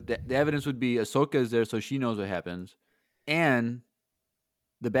 so the evidence would be Ahsoka is there, so she knows what happens, and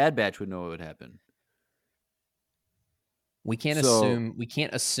the Bad Batch would know what would happen. We can't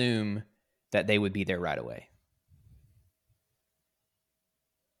assume that they would be there right away.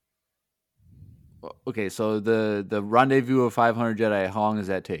 Okay, so the rendezvous of 500 Jedi, how long does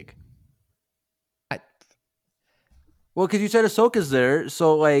that take? Well, because you said Ahsoka's there,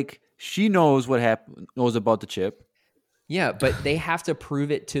 so like she knows what happened, knows about the chip. Yeah, but they have to prove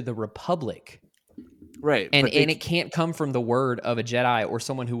it to the Republic, right? And it can't come from the word of a Jedi or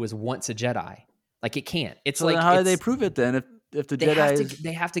someone who was once a Jedi. Like it can't. It's so like how do they prove it then? If the Jedi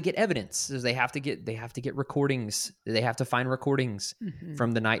they have to get evidence. So they have to get recordings. They have to find recordings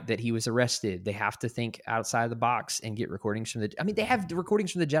from the night that he was arrested. They have to think outside the box and get recordings from the. I mean, they have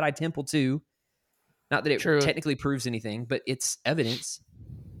recordings from the Jedi Temple too. Not that it technically proves anything, but it's evidence.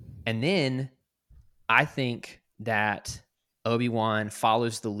 And then I think that Obi-Wan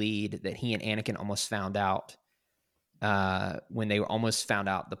follows the lead that he and Anakin almost found out when they almost found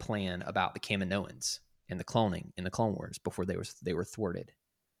out the plan about the Kaminoans and the cloning in the Clone Wars before they were thwarted.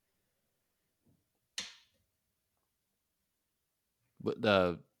 But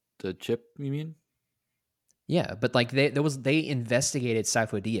the chip, you mean? Yeah, but like they investigated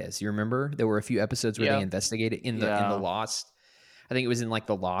Sifo Dyas. You remember there were a few episodes where they investigated in the Lost. I think it was in like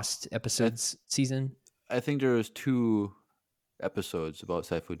the Lost episodes season. I think there was 2 episodes about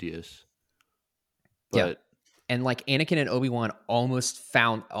Sifo Dyas. But and like Anakin and Obi-Wan almost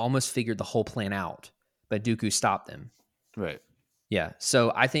figured the whole plan out, but Dooku stopped them. Right. Yeah.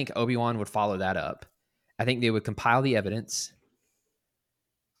 So I think Obi-Wan would follow that up. I think they would compile the evidence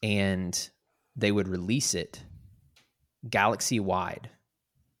and they would release it galaxy-wide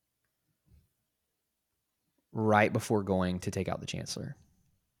right before going to take out the Chancellor.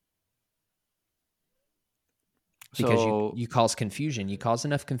 Because you cause confusion. You cause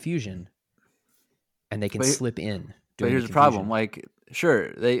enough confusion and they can slip in. But here's the problem. Like,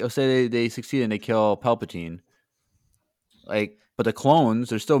 sure, they say they succeed and they kill Palpatine. Like, but the clones,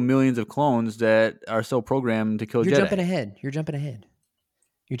 there's still millions of clones that are still programmed to kill Jedi. You're jumping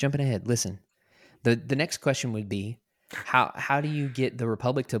ahead. Listen, the next question would be, how do you get the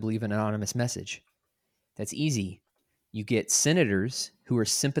Republic to believe an anonymous message? That's easy. You get senators who are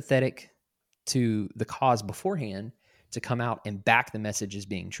sympathetic to the cause beforehand to come out and back the message as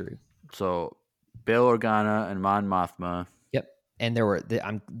being true. So Bail Organa and Mon Mothma. Yep. And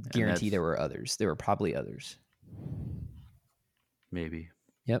I'm guaranteed there were others. There were probably others. Maybe.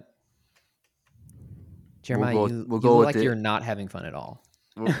 Yep. Jeremiah, We'll you go look with like it. you're not having fun at all.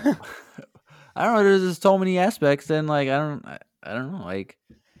 I don't know. There's just so many aspects, and like I don't know. Like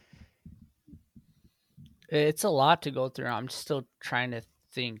It's a lot to go through. I'm still trying to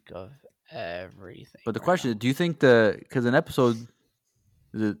think of everything. But the question is, do you think because in episode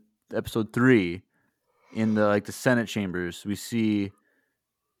 3, in the Senate chambers, we see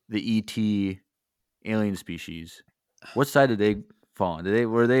the ET alien species. What side did they fall on?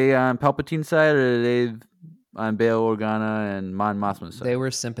 Were they on Palpatine's side, or were they on Bail Organa and Mon Mothma's side? They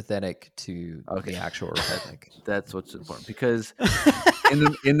were sympathetic to the actual Republic. That's what's important, because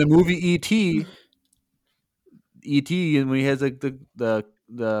in the movie E.T., and when he has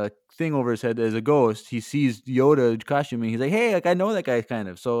the thing over his head as a ghost, he sees Yoda costuming. He's like, "Hey, I know that guy, kind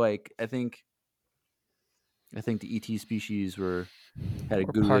of." So I think the ET species had a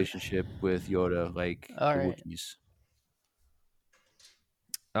good relationship with Yoda, like the Wookiees.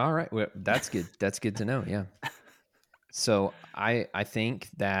 All right, well, that's good. That's good to know. Yeah. So I think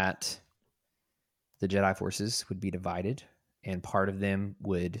that the Jedi forces would be divided, and part of them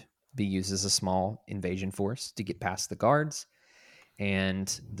would be used as a small invasion force to get past the guards,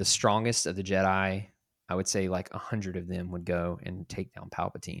 and the strongest of the Jedi, I would say 100 of them, would go and take down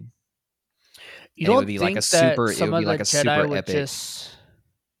Palpatine. You don't it would be think like a super, that some it would of be like the a Jedi super would epic just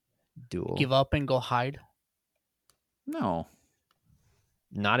duel. give up and go hide? No.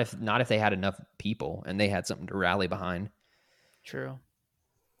 Not if they had enough people and they had something to rally behind. True.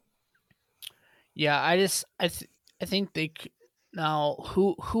 Yeah, I think they now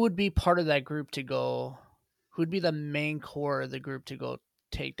who would be part of that group to go? Who would be the main core of the group to go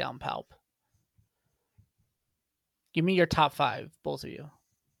take down Palp? Give me your top 5, both of you.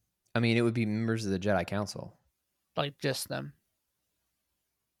 I mean, it would be members of the Jedi Council. Like just them.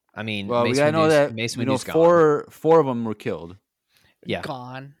 I mean, well, Mace we gotta know that Mace Windu's gone. four of them were killed. Yeah,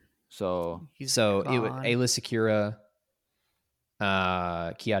 gone. So gone. It would Aayla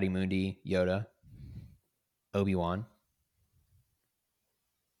Secura, Ki-Adi-Mundi, Yoda, Obi-Wan.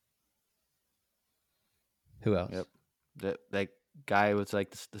 Who else? Yep. That guy with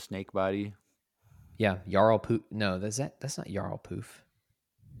the snake body. Yeah, Jarl Poof. No, that's not Jarl Poof.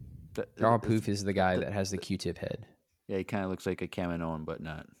 Jarl Poof is the guy that has the Q-tip head. Yeah, he kind of looks like a Kaminoan, but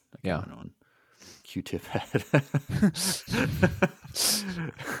not a Yeah. Kaminoan. Q-tip head.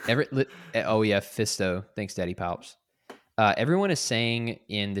 Fisto. Thanks, Daddy Palps. Everyone is saying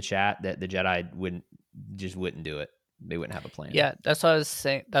in the chat that the Jedi wouldn't do it. They wouldn't have a plan. Yeah, that's what I was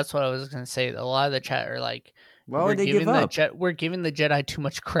saying. That's what I was going to say. A lot of the chat are like, why would they give up? We're giving the Jedi too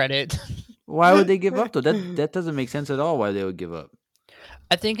much credit. Why would they give up, though? That doesn't make sense at all, why they would give up.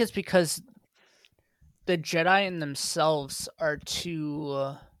 I think it's because the Jedi in themselves are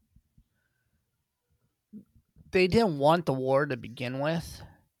too... they didn't want the war to begin with.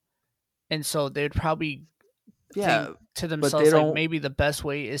 And so they'd probably think to themselves, maybe the best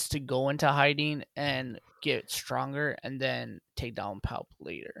way is to go into hiding and get stronger and then take down Palp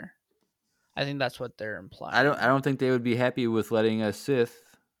later. I think that's what they're implying. I don't think they would be happy with letting a Sith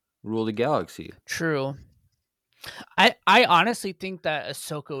rule the galaxy. True. I honestly think that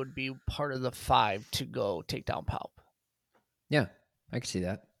Ahsoka would be part of the 5 to go take down Palp. Yeah, I can see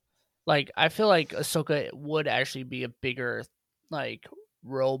that. I feel like Ahsoka would actually be a bigger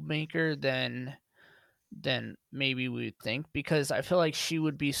robe maker than maybe we would think, because I feel like she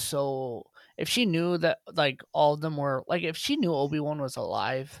would be so, if she knew that all of them were if she knew Obi-Wan was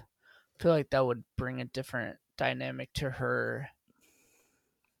alive, I feel like that would bring a different dynamic to her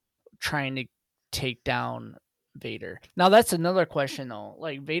trying to take down Vader. Now that's another question though.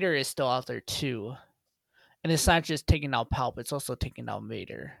 Vader is still out there too. And it's not just taking out Palp, it's also taking down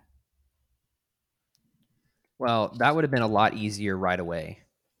Vader. Well, that would have been a lot easier right away.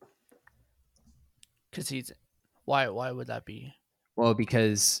 Because why would that be? Well,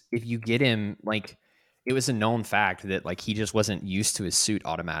 because if you get him, it was a known fact that he just wasn't used to his suit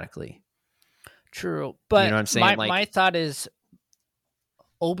automatically. True, but you know what I'm saying? My thought is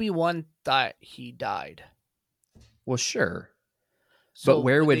Obi-Wan thought he died. Well, sure, So but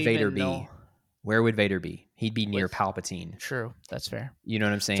where would Vader be? know? Where would Vader be? He'd be near Palpatine. True, that's fair. You know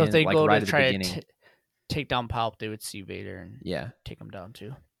what I'm saying? So if they go right to at try the beginning. to take down Palp, they would see Vader and take him down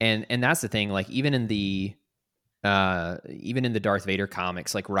too. And that's the thing. Even in the Darth Vader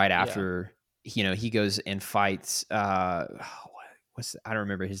comics, right after he goes and fights. I don't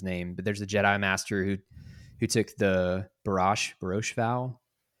remember his name, but there's a Jedi Master who took the Barosh vow,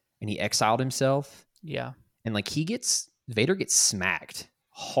 and he exiled himself. Yeah, and Vader gets smacked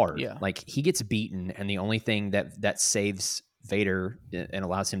hard. Yeah. Like he gets beaten, and the only thing that saves Vader and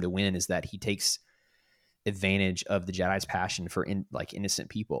allows him to win is that he takes advantage of the Jedi's passion for innocent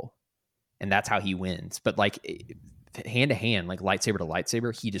people, and that's how he wins. But like hand to hand, like lightsaber to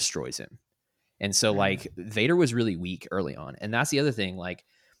lightsaber, he destroys him. And so like Vader was really weak early on, and that's the other thing. Like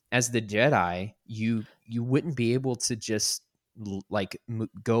as the Jedi, you wouldn't be able to just like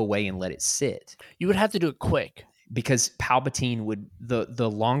go away and let it sit. You would have to do it quick. Because Palpatine would the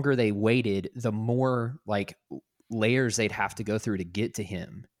longer they waited, the more like layers they'd have to go through to get to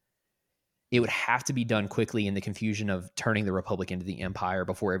him. It would have to be done quickly in the confusion of turning the Republic into the Empire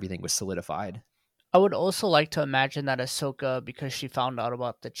before everything was solidified. I would also like to imagine that Ahsoka, because she found out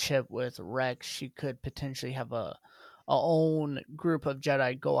about the chip with Rex, she could potentially have a own group of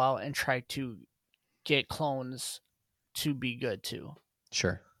Jedi go out and try to get clones to be good too.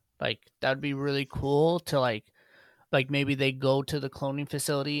 Sure. Like that'd be really cool to like maybe they go to the cloning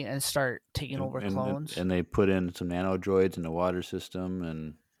facility and start taking over clones. And they put in some nano droids in the water system,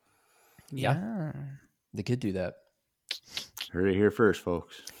 and yeah. They could do that. Heard it here first,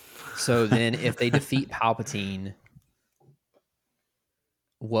 folks. So then if they defeat Palpatine,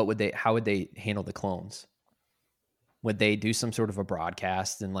 how would they handle the clones? Would they do some sort of a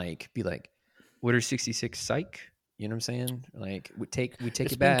broadcast and like be like, Order 66 psych? You know what I'm saying? Like we take it back.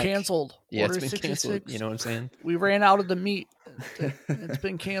 It's been canceled. Yeah, Order it's been 66. canceled. You know what I'm saying? We ran out of the meat. It's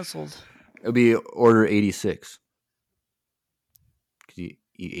been canceled. It'll be Order 86. Could you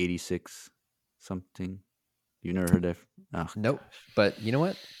eat 86 something? You never heard that? Oh. Nope. But you know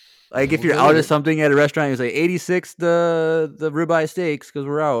what? Like if you're out of something at a restaurant, you say 86 the ribeye steaks because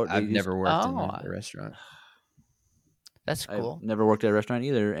we're out. I've never worked in a restaurant. That's cool. I've never worked at a restaurant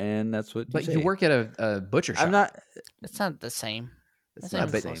either, and that's what. But you work at a butcher shop. I'm not. It's not the same. It's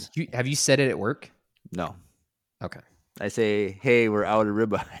not the same. Have you said it at work? No. Okay. I say, hey, we're out of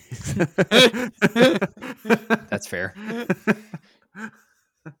ribeyes. That's fair.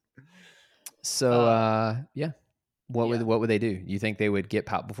 So, yeah. What would they do? You think they would get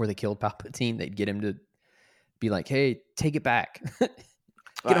before they killed Palpatine? They'd get him to be like, "Hey, take it back.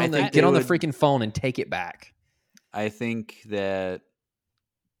 Get on the freaking phone and take it back." I think that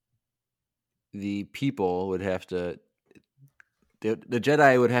the people would have to, the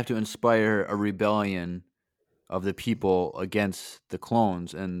Jedi would have to inspire a rebellion of the people against the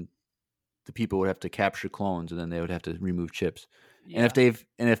clones, and the people would have to capture clones, and then they would have to remove chips. Yeah.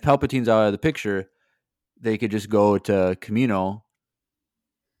 And if Palpatine's out of the picture, they could just go to Kamino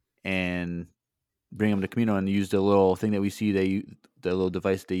and bring him to Kamino and use the little thing that we see the little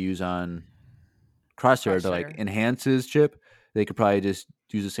device they use on Crosshair to like enhance his chip. They could probably just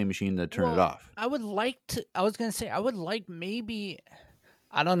use the same machine to turn it off. I would like, maybe,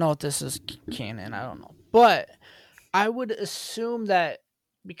 I don't know if this is canon, I don't know. But I would assume that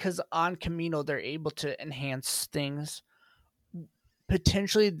because on Kamino they're able to enhance things,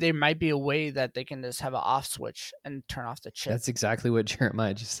 potentially there might be a way that they can just have an off switch and turn off the chip. That's exactly what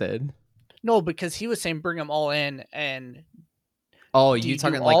Jeremiah just said. No, because he was saying bring them all in and... Oh, you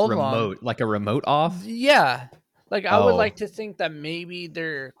talking like remote, like a remote off? Yeah. Like I would like to think that maybe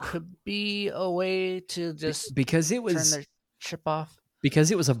there could be a way to just because it was turn their chip off. Because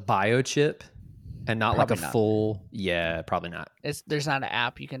it was a biochip and not Probably like a not. full. Yeah, probably not. There's not an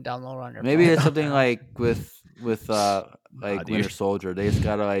app you can download on your Maybe phone. it's something like with like Winter Soldier. They just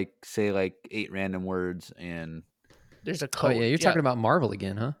gotta like say like 8 random words and there's a code. Oh yeah, you're talking about Marvel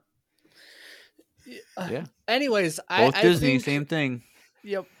again, huh? Yeah. Anyways, both I Disney, think, same thing.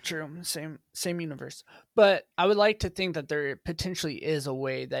 Yep, true. Same universe. But I would like to think that there potentially is a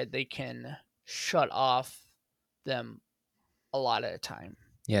way that they can shut off them a lot at a time.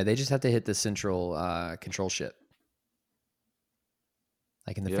 Yeah, they just have to hit the central control ship.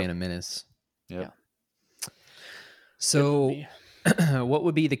 Like in the Phantom Menace. Yep. Yeah. So what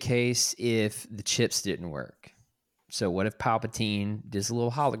would be the case if the chips didn't work? So what if Palpatine does a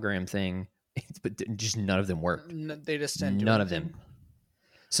little hologram thing, but just none of them work? They just didn't do none anything. of them.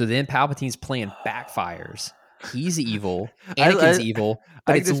 So then Palpatine's plan backfires. He's evil. Anakin's evil.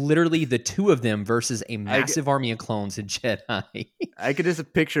 But it's literally the two of them versus a massive army of clones and Jedi. I could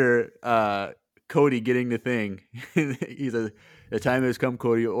just picture Cody getting the thing. He's the time has come,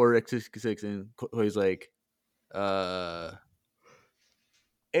 Cody, or X66, and Cody's like, hey,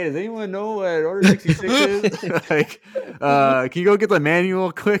 does anyone know what Order 66 is? Like, can you go get the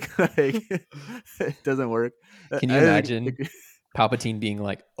manual quick? Like, it doesn't work. Can you imagine Palpatine being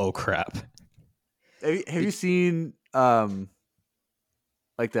like, "Oh crap"? Have you seen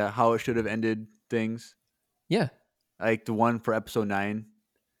like the how it should have ended things? Yeah, like the one for Episode 9.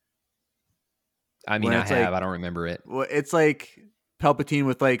 I mean, I have. I don't remember it. Well, it's like Palpatine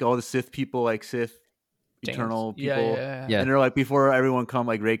with like all the Sith people, like Sith eternal people. Yeah. And they're like, before everyone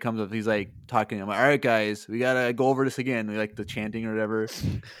like Rey comes up, he's like talking to them. Like, all right, guys, we gotta go over this again. We like the chanting or whatever.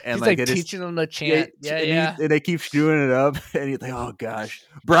 And he's like teaching them to chant. And they keep screwing it up. And he's like, oh gosh,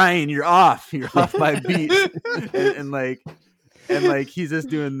 Brian, you're off my beat. and he's just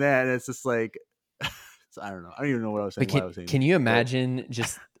doing that. And it's just like, I don't know. I don't even know what I was saying. Can you imagine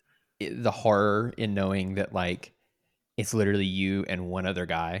just the horror in knowing that like it's literally you and one other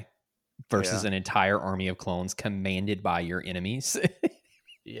guy versus an entire army of clones commanded by your enemies?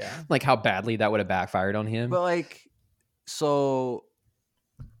 Yeah. Like how badly that would have backfired on him. But like, so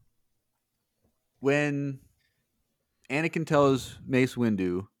when Anakin tells Mace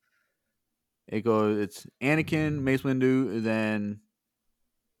Windu, it's Anakin, Mace Windu, then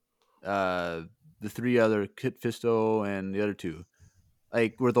the three other, Kit Fisto and the other two.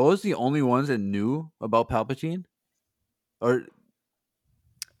 Like, were those the only ones that knew about Palpatine? Or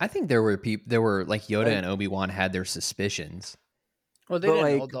I think there were people. There were like Yoda and Obi-Wan had their suspicions. Well, they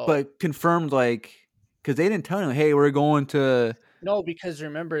didn't know, though. But confirmed, like, because they didn't tell him, "Hey, we're going to." No, because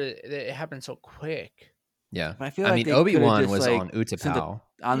remember it happened so quick. Yeah, I feel like Obi-Wan was like, on Utapau.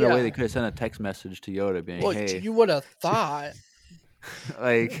 On their way, they could have sent a text message to Yoda, being, "Hey." You would have thought.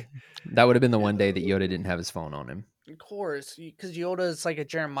 Like that would have been the one day that Yoda didn't have his phone on him. Of course, because Yoda is like a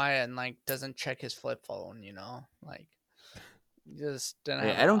Jeremiah and like doesn't check his flip phone. Like. Just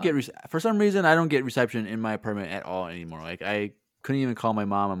I don't get for some reason I don't get reception in my apartment at all anymore. Like I couldn't even call my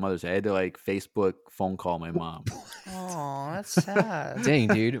mom on Mother's Day. I had to like Facebook phone call my mom. Oh, that's sad. Dang,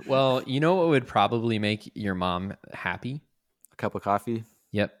 dude. Well, you know what would probably make your mom happy? A cup of coffee.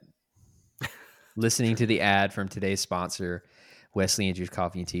 Yep. Listening to the ad from today's sponsor, Wesley Andrews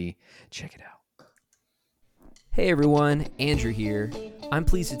Coffee and Tea. Check it out. Hey everyone, Andrew here. I'm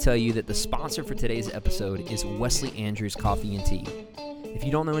pleased to tell you that the sponsor for today's episode is Wesley Andrews Coffee and Tea. If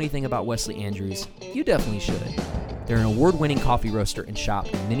you don't know anything about Wesley Andrews, you definitely should. They're an award-winning coffee roaster and shop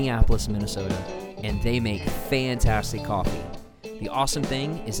in Minneapolis, Minnesota, and they make fantastic coffee. The awesome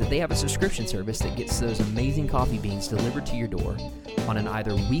thing is that they have a subscription service that gets those amazing coffee beans delivered to your door on an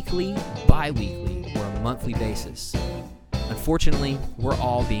either weekly, bi-weekly, or a monthly basis. Unfortunately, we're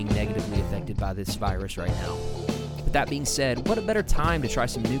all being negatively affected by this virus right now. But that being said, what a better time to try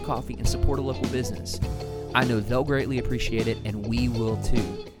some new coffee and support a local business. I know they'll greatly appreciate it, and we will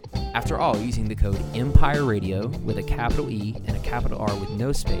too. After all, using the code Empire Radio with a capital E and a capital R with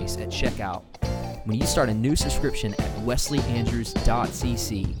no space at checkout, when you start a new subscription at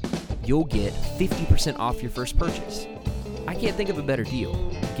wesleyandrews.cc, you'll get 50% off your first purchase. I can't think of a better deal.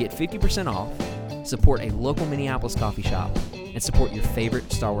 Get 50% off, support a local Minneapolis coffee shop, and support your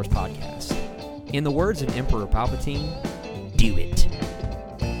favorite Star Wars podcast. In the words of Emperor Palpatine, do it.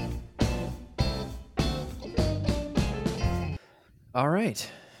 All right.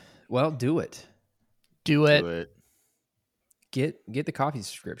 Well, do it. Do it. Get the coffee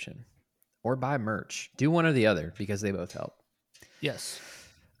subscription or buy merch. Do one or the other because they both help. Yes.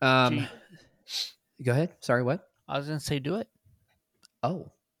 Go ahead. Sorry, what? I was going to say do it.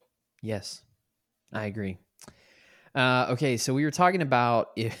 Oh, yes. I agree. Okay, so we were talking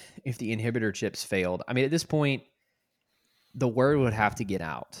about if the inhibitor chips failed. I mean, at this point, the word would have to get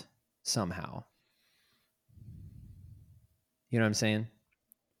out somehow. You know what I'm saying?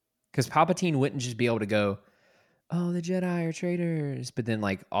 Because Palpatine wouldn't just be able to go, oh, the Jedi are traitors. But then,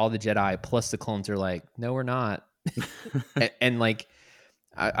 like, all the Jedi plus the clones are like, no, we're not. and like,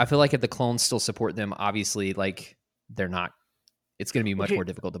 I feel like if the clones still support them, obviously, like, they're not. It's going to be much more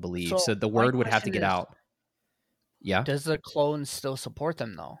difficult to believe. So the word would have to get out. Yeah. Does the clones still support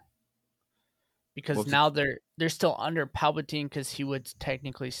them though? Because now they're still under Palpatine because he would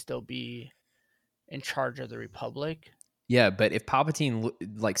technically still be in charge of the Republic. Yeah, but if Palpatine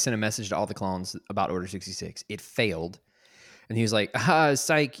like sent a message to all the clones about Order 66, it failed. And he was like,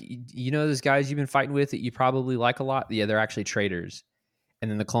 psych, you know those guys you've been fighting with that you probably like a lot? Yeah, they're actually traitors.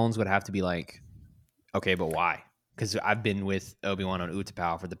 And then the clones would have to be like, okay, but why? Because I've been with Obi-Wan on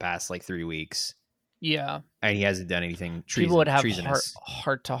Utapau for the past like 3 weeks. Yeah. And he hasn't done anything People would have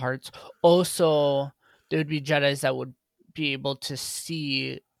heart-to-hearts. Also, there would be Jedis that would be able to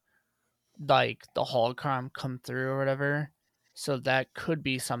see like the hologram come through or whatever. So that could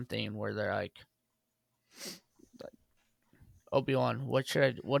be something where they're like Obi-Wan,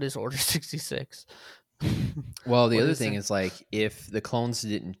 what is Order 66? Well, the other thing is like if the clones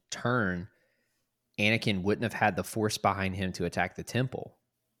didn't turn, Anakin wouldn't have had the force behind him to attack the temple.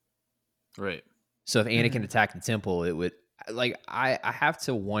 Right. So if Anakin attacked the temple, it would like I have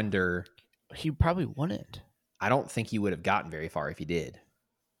to wonder. He probably wouldn't. I don't think he would have gotten very far if he did.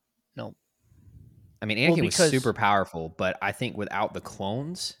 No. I mean, Anakin was super powerful, but I think without the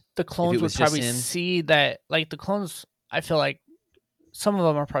clones, the clones would probably see that. Like the clones, I feel like some of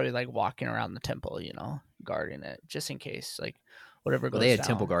them are probably like walking around the temple, guarding it just in case, like whatever goes down. They had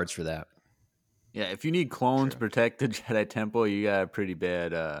temple guards for that. Yeah, if you need clones to protect the Jedi Temple, you got a pretty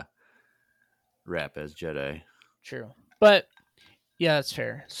bad rap as Jedi. True, but yeah, that's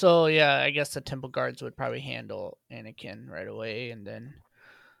fair. So yeah, I guess the temple guards would probably handle Anakin right away, and then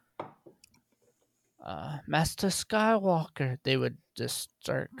Master Skywalker, they would just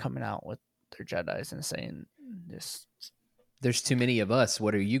start coming out with their Jedis and saying this. There's too many of us.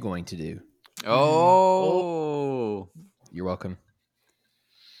 What are you going to do? Oh. You're welcome.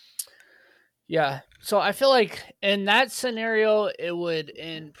 Yeah, so I feel like in that scenario, it would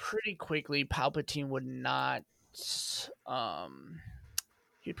end pretty quickly. Palpatine would not.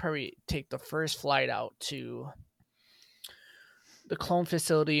 He'd probably take the first flight out to the clone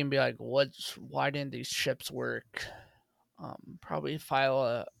facility and be like, why didn't these ships work? Probably file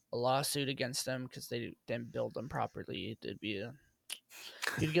a lawsuit against them because they didn't build them properly.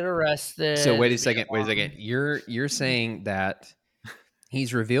 You'd get arrested. So wait a second. You're saying that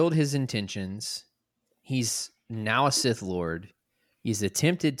he's revealed his intentions. He's now a Sith Lord. He's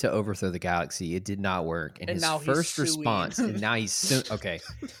attempted to overthrow the galaxy. It did not work. And his first response, and now he's okay.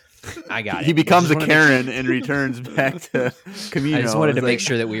 I got it. He becomes a Karen and returns back to Camino. I just wanted to make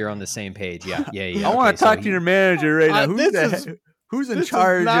sure that we were on the same page. Yeah. I want to talk to your manager right now. Who's in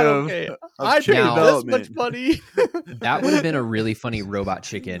charge of chicken development? This much money. That would have been a really funny Robot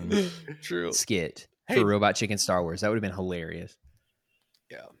Chicken skit for Robot Chicken Star Wars. That would have been hilarious.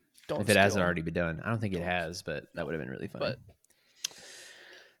 Yeah. If it hasn't already been done. I don't think it has, but that would have been really funny. But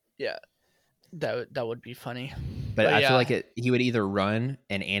yeah, that would be funny. But I feel like he would either run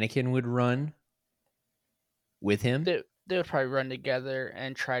and Anakin would run with him. They would probably run together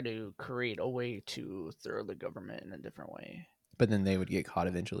and try to create a way to throw the government in a different way. But then they would get caught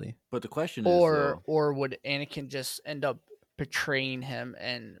eventually. But the question is, or would Anakin just end up betraying him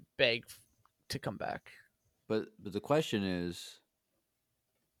and beg to come back? But the question is,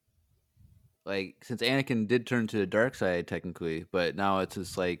 like, since Anakin did turn to the dark side technically, but now it's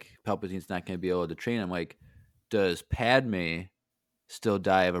just like Palpatine's not going to be able to train him. Like, does Padme still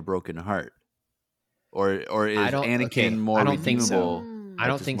die of a broken heart, or is Anakin more redeemable? I don't think so. I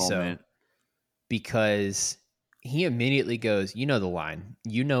don't think so, because he immediately goes, you know the line,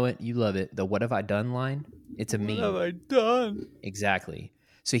 you know it, you love it. The "What have I done" line. It's a meme. What have I done? Exactly.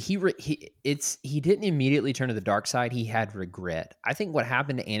 So he didn't immediately turn to the dark side. He had regret. I think what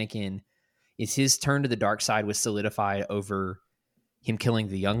happened to Anakin is his turn to the dark side was solidified over him killing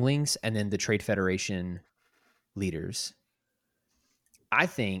the younglings and then the Trade Federation leaders. I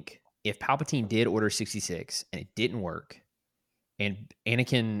think if Palpatine did Order 66 and it didn't work, and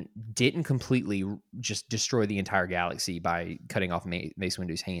Anakin didn't completely just destroy the entire galaxy by cutting off Mace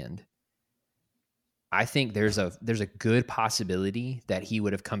Windu's hand, I think there's a good possibility that he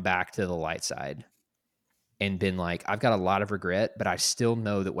would have come back to the light side and been like, I've got a lot of regret, but I still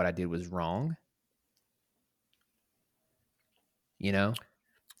know that what I did was wrong. Yeah,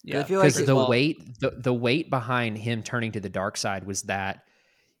 because the weight behind him turning to the dark side was that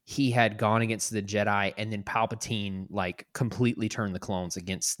he had gone against the Jedi, and then Palpatine like completely turned the clones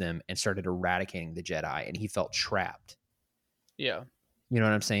against them and started eradicating the Jedi, and he felt trapped. Yeah. You know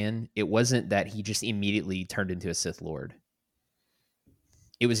what I'm saying? It wasn't that he just immediately turned into a Sith Lord.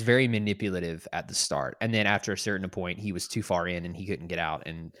 It was very manipulative at the start. And then after a certain point, he was too far in and he couldn't get out,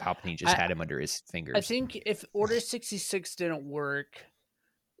 and Palpatine just had him under his fingers. I think if Order 66 didn't work,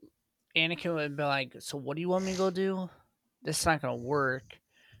 Anakin would be like, so what do you want me to go do? This is not going to work.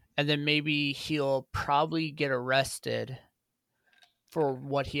 And then maybe he'll probably get arrested for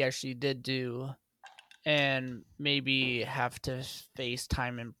what he actually did do, and maybe have to face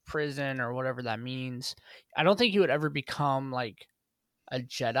time in prison or whatever that means. I don't think he would ever become like a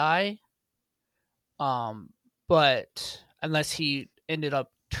Jedi, but unless he ended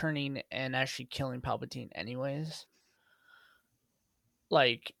up turning and actually killing Palpatine anyways.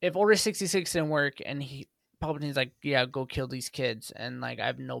 Like, if Order 66 didn't work and Palpatine's like, yeah, go kill these kids, and like I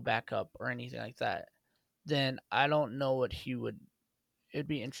have no backup or anything like that, then I don't know what he would. It'd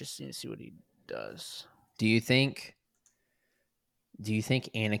be interesting to see what he does. Do you think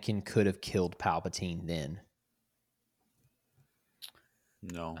Anakin could have killed Palpatine then?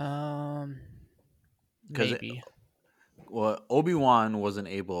 No. Maybe. Well, Obi-Wan wouldn't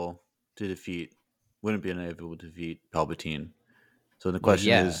be able to defeat Palpatine. So the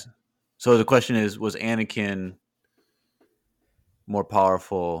question is, was Anakin more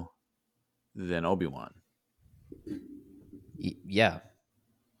powerful than Obi-Wan? Yeah.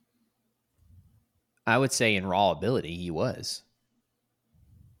 I would say in raw ability, he was.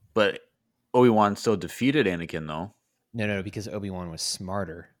 But Obi-Wan still defeated Anakin, though. No, because Obi-Wan was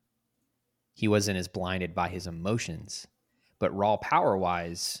smarter. He wasn't as blinded by his emotions. But raw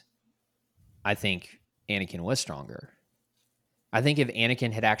power-wise, I think Anakin was stronger. I think if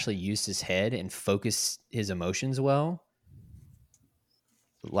Anakin had actually used his head and focused his emotions well,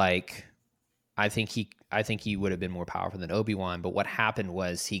 like I think he would have been more powerful than Obi-Wan. But what happened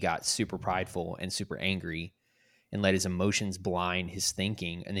was he got super prideful and super angry and let his emotions blind his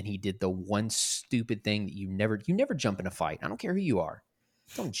thinking. And then he did the one stupid thing that you never jump in a fight. I don't care who you are.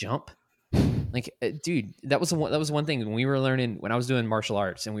 Don't jump. Like, dude, that was one thing when I was doing martial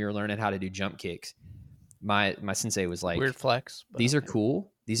arts and we were learning how to do jump kicks. My sensei was like, weird flex. These are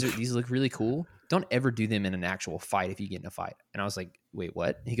cool. These look really cool. Don't ever do them in an actual fight if you get in a fight. And I was like, wait,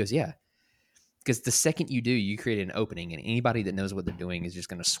 what? He goes, yeah. Because the second you do, you create an opening, and anybody that knows what they're doing is just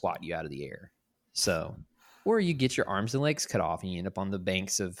going to swat you out of the air. So, or you get your arms and legs cut off, and you end up on the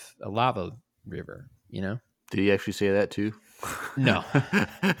banks of a lava river. You know? Did he actually say that too? No.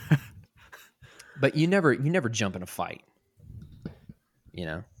 But you never jump in a fight. You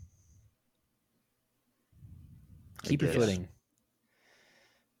know? Keep your footing.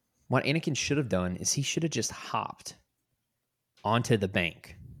 What Anakin should have done is he should have just hopped onto the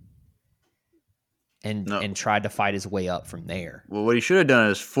bank and tried to fight his way up from there. Well, what he should have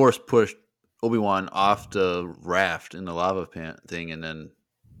done is force pushed Obi-Wan off the raft in the lava thing, and then...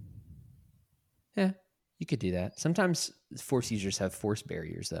 Yeah, you could do that. Sometimes Force users have force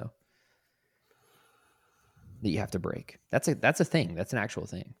barriers, though, that you have to break. That's a thing. That's an actual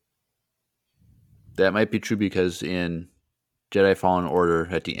thing. That might be true because in Jedi Fallen Order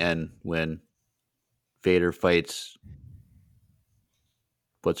at the end, when Vader fights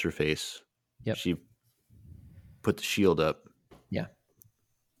what's her face? Yep. She put the shield up. Yeah.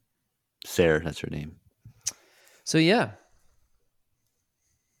 Sarah, that's her name. So yeah.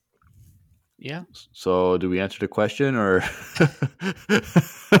 Yeah. So do we answer the question or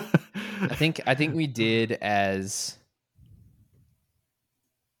I think we did as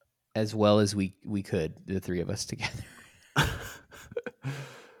well as we could, the three of us together.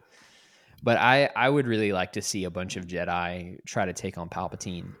 But I would really like to see a bunch of Jedi try to take on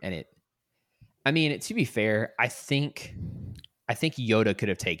Palpatine, and to be fair, I think Yoda could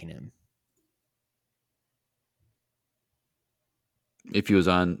have taken him if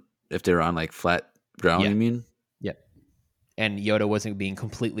they were on like flat ground. Yeah. You mean? Yep. And Yoda wasn't being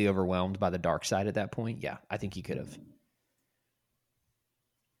completely overwhelmed by the dark side at that point. Yeah, I think he could have.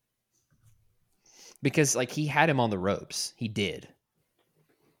 Because like he had him on the ropes. He did.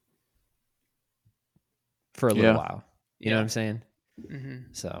 For a little while. You know what I'm saying?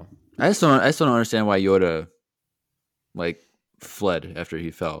 Mm-hmm. So I still don't understand why Yoda like fled after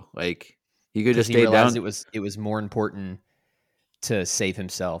he fell. Like he could just stay down. It was more important to save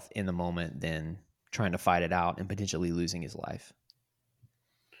himself in the moment than trying to fight it out and potentially losing his life.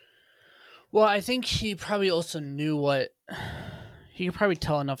 Well, I think he probably also knew he could probably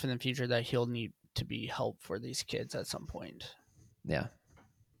tell enough in the future that he'll need to be help for these kids at some point. Yeah.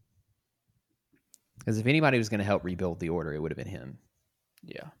 Because if anybody was going to help rebuild the Order, it would have been him.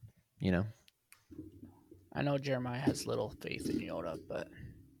 Yeah. You know? I know Jeremiah has little faith in Yoda, but...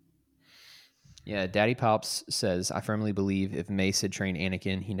 Yeah, Daddy Pops says, I firmly believe if Mace had trained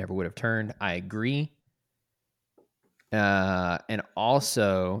Anakin, he never would have turned. I agree. And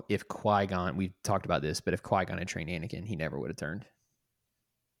also, if Qui-Gon, we've talked about this, but if Qui-Gon had trained Anakin, he never would have turned.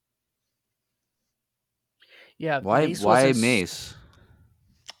 Yeah. Why Mace?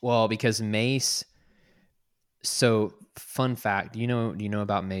 Well, because Mace... So, fun fact, do you know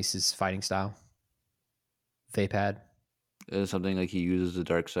about Mace's fighting style? Vape-Pad? Is it something like he uses the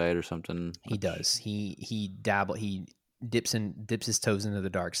dark side or something? He does. He dips his toes into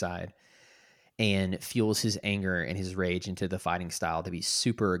the dark side and fuels his anger and his rage into the fighting style to be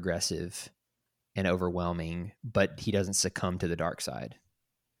super aggressive and overwhelming, but he doesn't succumb to the dark side,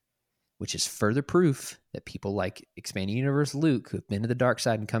 which is further proof that people like Expanding Universe Luke, who have been to the dark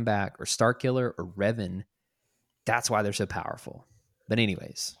side and come back, or Starkiller or Revan, that's why they're so powerful. But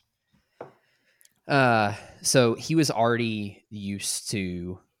anyways, so he was already used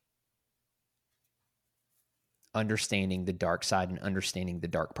to understanding the dark side and understanding the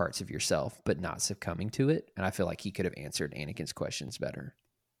dark parts of yourself, but not succumbing to it. And I feel like he could have answered Anakin's questions better.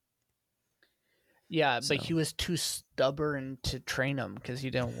 Yeah, but he was too stubborn to train him because he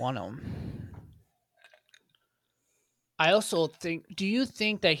didn't want him. I also think, do you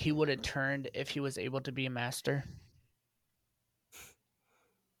think that he would have turned if he was able to be a master?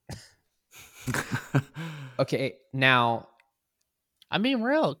 Okay, now I'm being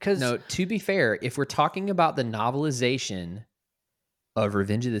real, because No, to be fair, if we're talking about the novelization of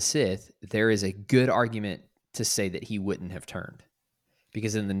Revenge of the Sith, there is a good argument to say that he wouldn't have turned.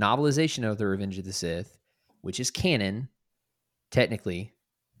 Because in the novelization of the Revenge of the Sith, which is canon, technically,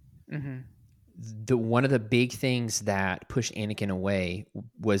 one of the big things that pushed Anakin away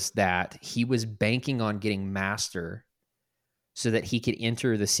was that he was banking on getting Master so that he could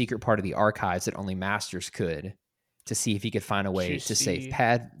enter the secret part of the archives that only Masters could, to see if he could find a way to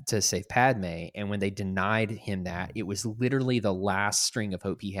save Padme. And when they denied him that, it was literally the last string of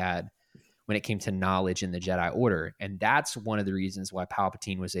hope he had when it came to knowledge in the Jedi Order. And that's one of the reasons why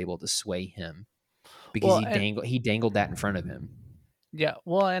Palpatine was able to sway him, because he dangled that in front of him. Yeah,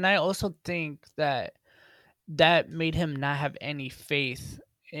 well, and I also think that made him not have any faith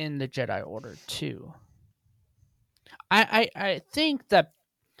in the Jedi Order too. I think that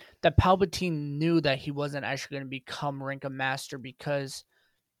Palpatine knew that he wasn't actually going to become rank of Master, because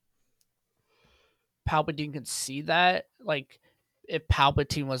Palpatine could see that. Like, if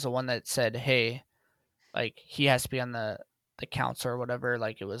Palpatine was the one that said, hey, like, he has to be on the council or whatever,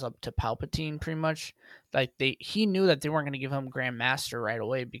 like, it was up to Palpatine pretty much. Like, he knew that they weren't going to give him Grand Master right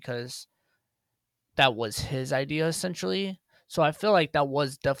away, because that was his idea essentially. So I feel like that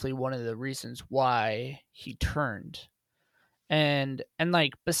was definitely one of the reasons why he turned. And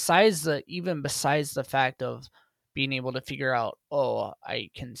like, besides the fact of being able to figure out, oh, I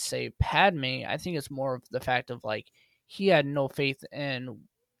can save Padme, I think it's more of the fact of, like, he had no faith in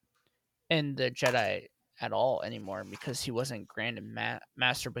the Jedi at all anymore, because he wasn't Grand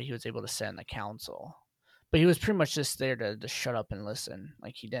Master, but he was able to sit in the council. But he was pretty much just there to shut up and listen.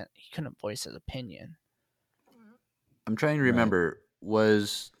 Like, he couldn't voice his opinion. I'm trying to remember,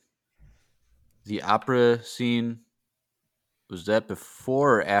 was the opera scene, was that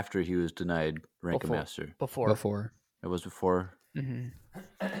before or after he was denied rank of Master? Before. It was before? Mm-hmm.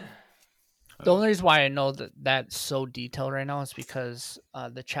 The only reason why I know that that's so detailed right now is because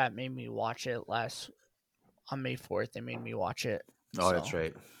the chat made me watch it on May 4th. They made me watch it. Oh, so that's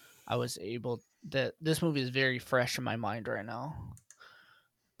right. I was able this movie is very fresh in my mind right now.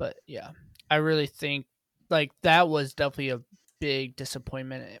 But yeah, I really think, like, that was definitely a big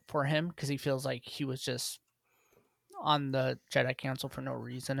disappointment for him, because he feels like he was just on the Jedi Council for no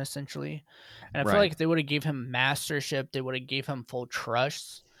reason, essentially. And I feel like if they would have gave him mastership, they would have gave him full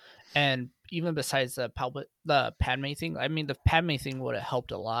trust. And even besides the Padme thing, I mean, the Padme thing would have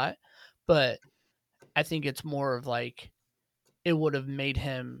helped a lot, but I think it's more of, like, it would have made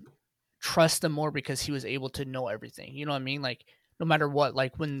him trust them more, because he was able to know everything. You know what I mean? Like, no matter what,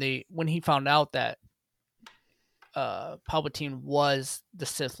 like, when he found out that Palpatine was the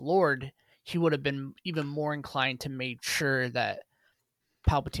Sith Lord, he would have been even more inclined to make sure that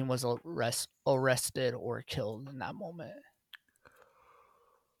Palpatine was arrested or killed in that moment.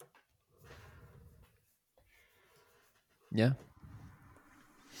 Yeah.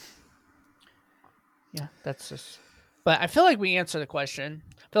 Yeah, that's just... But I feel like we answered the question.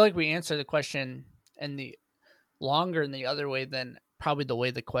 I feel like we answered the question in the longer in the other way than probably the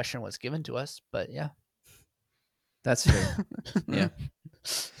way the question was given to us. But yeah. That's fair. Yeah.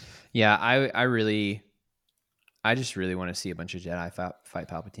 Yeah, I just really want to see a bunch of Jedi fight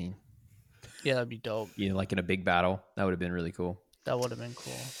Palpatine. Yeah, that'd be dope. You know, like in a big battle. That would have been really cool. That would have been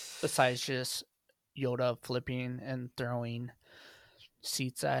cool. Besides just Yoda flipping and throwing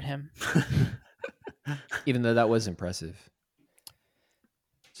seats at him. Even though that was impressive.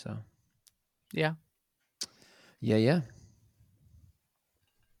 So. Yeah. Yeah.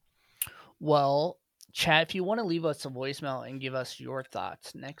 Well, chat, if you want to leave us a voicemail and give us your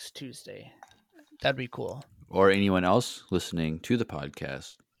thoughts next Tuesday, that'd be cool. Or anyone else listening to the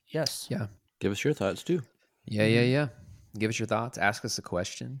podcast. Yes. Yeah. Give us your thoughts too. Yeah. Give us your thoughts. Ask us a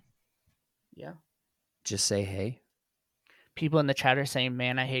question. Yeah. Just say hey. People in the chat are saying,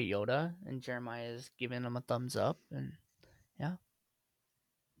 man, I hate Yoda. And Jeremiah is giving him a thumbs up. And yeah.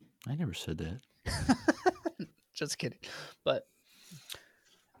 I never said that. Just kidding. But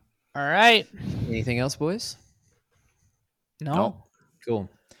all right. Anything else, boys? No. Nope. Cool.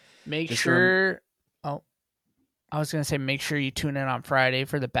 Make sure make sure you tune in on Friday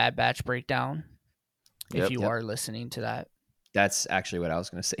for the Bad Batch breakdown. If you are listening to that. That's actually what I was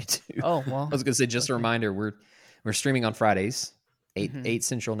going to say too. Oh, well. I was going to say, just a reminder, we're streaming on Fridays, 8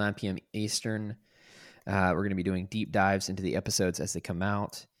 Central, 9 p.m. Eastern. We're going to be doing deep dives into the episodes as they come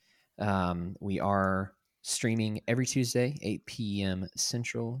out. We are streaming every Tuesday, 8 p.m.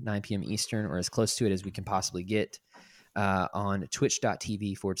 Central, 9 p.m. Eastern, or as close to it as we can possibly get on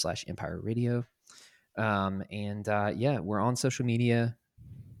twitch.tv/Empire Radio. We're on social media.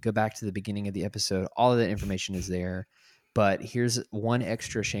 Go back to the beginning of the episode. All of that information is there. But here's one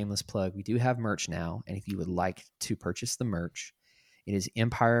extra shameless plug. We do have merch now, and if you would like to purchase the merch, it is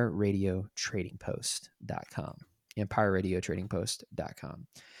EmpireRadioTradingPost.com. EmpireRadioTradingPost.com.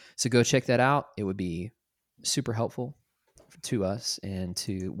 So go check that out. It would be super helpful to us and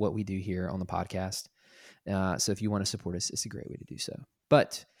to what we do here on the podcast. So if you want to support us, it's a great way to do so.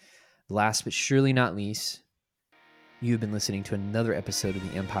 But last but surely not least, you've been listening to another episode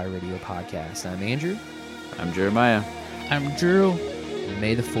of the Empire Radio Podcast. I'm Andrew. I'm Jeremiah. I'm Drew. And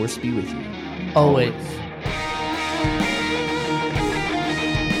may the force be with you. Always.